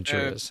that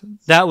adventure is.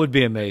 That would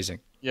be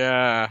amazing.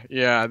 Yeah,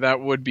 that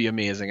would be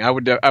amazing. I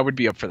would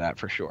be up for that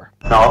for sure.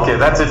 Okay,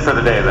 that's it for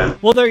the day then.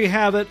 Well, there you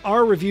have it.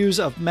 Our reviews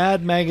of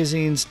Mad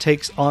Magazine's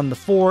takes on the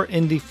 4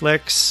 indie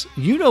flicks.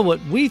 You know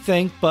what we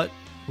think, but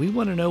we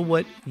want to know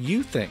what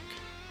you think.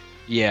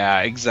 Yeah,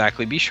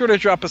 exactly. Be sure to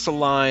drop us a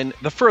line,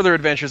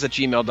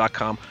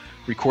 thefurtheradventures@gmail.com.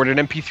 Record an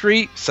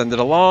MP3, send it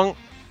along.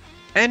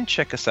 And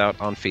check us out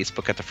on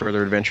Facebook at The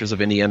Further Adventures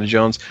of Indiana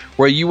Jones,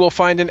 where you will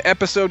find an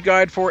episode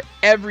guide for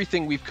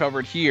everything we've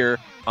covered here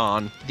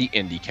on the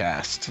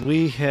IndyCast.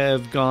 We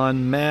have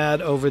gone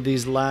mad over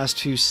these last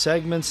two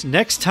segments.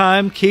 Next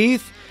time,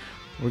 Keith,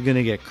 we're going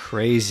to get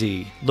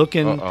crazy.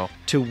 Looking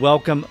to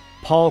welcome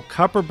Paul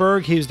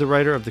Kupperberg. He's the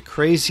writer of the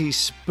Crazy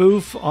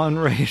Spoof on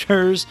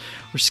Raiders.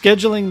 We're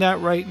scheduling that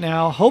right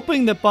now,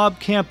 hoping that Bob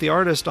Camp, the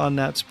artist on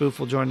that spoof,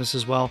 will join us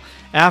as well.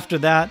 After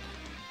that,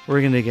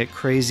 we're going to get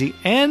crazy,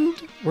 and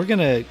we're going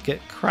to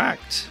get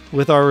cracked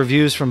with our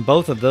reviews from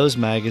both of those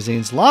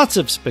magazines. Lots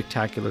of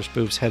spectacular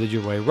spoofs headed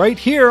your way right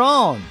here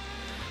on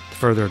The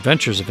Further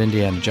Adventures of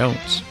Indiana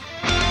Jones.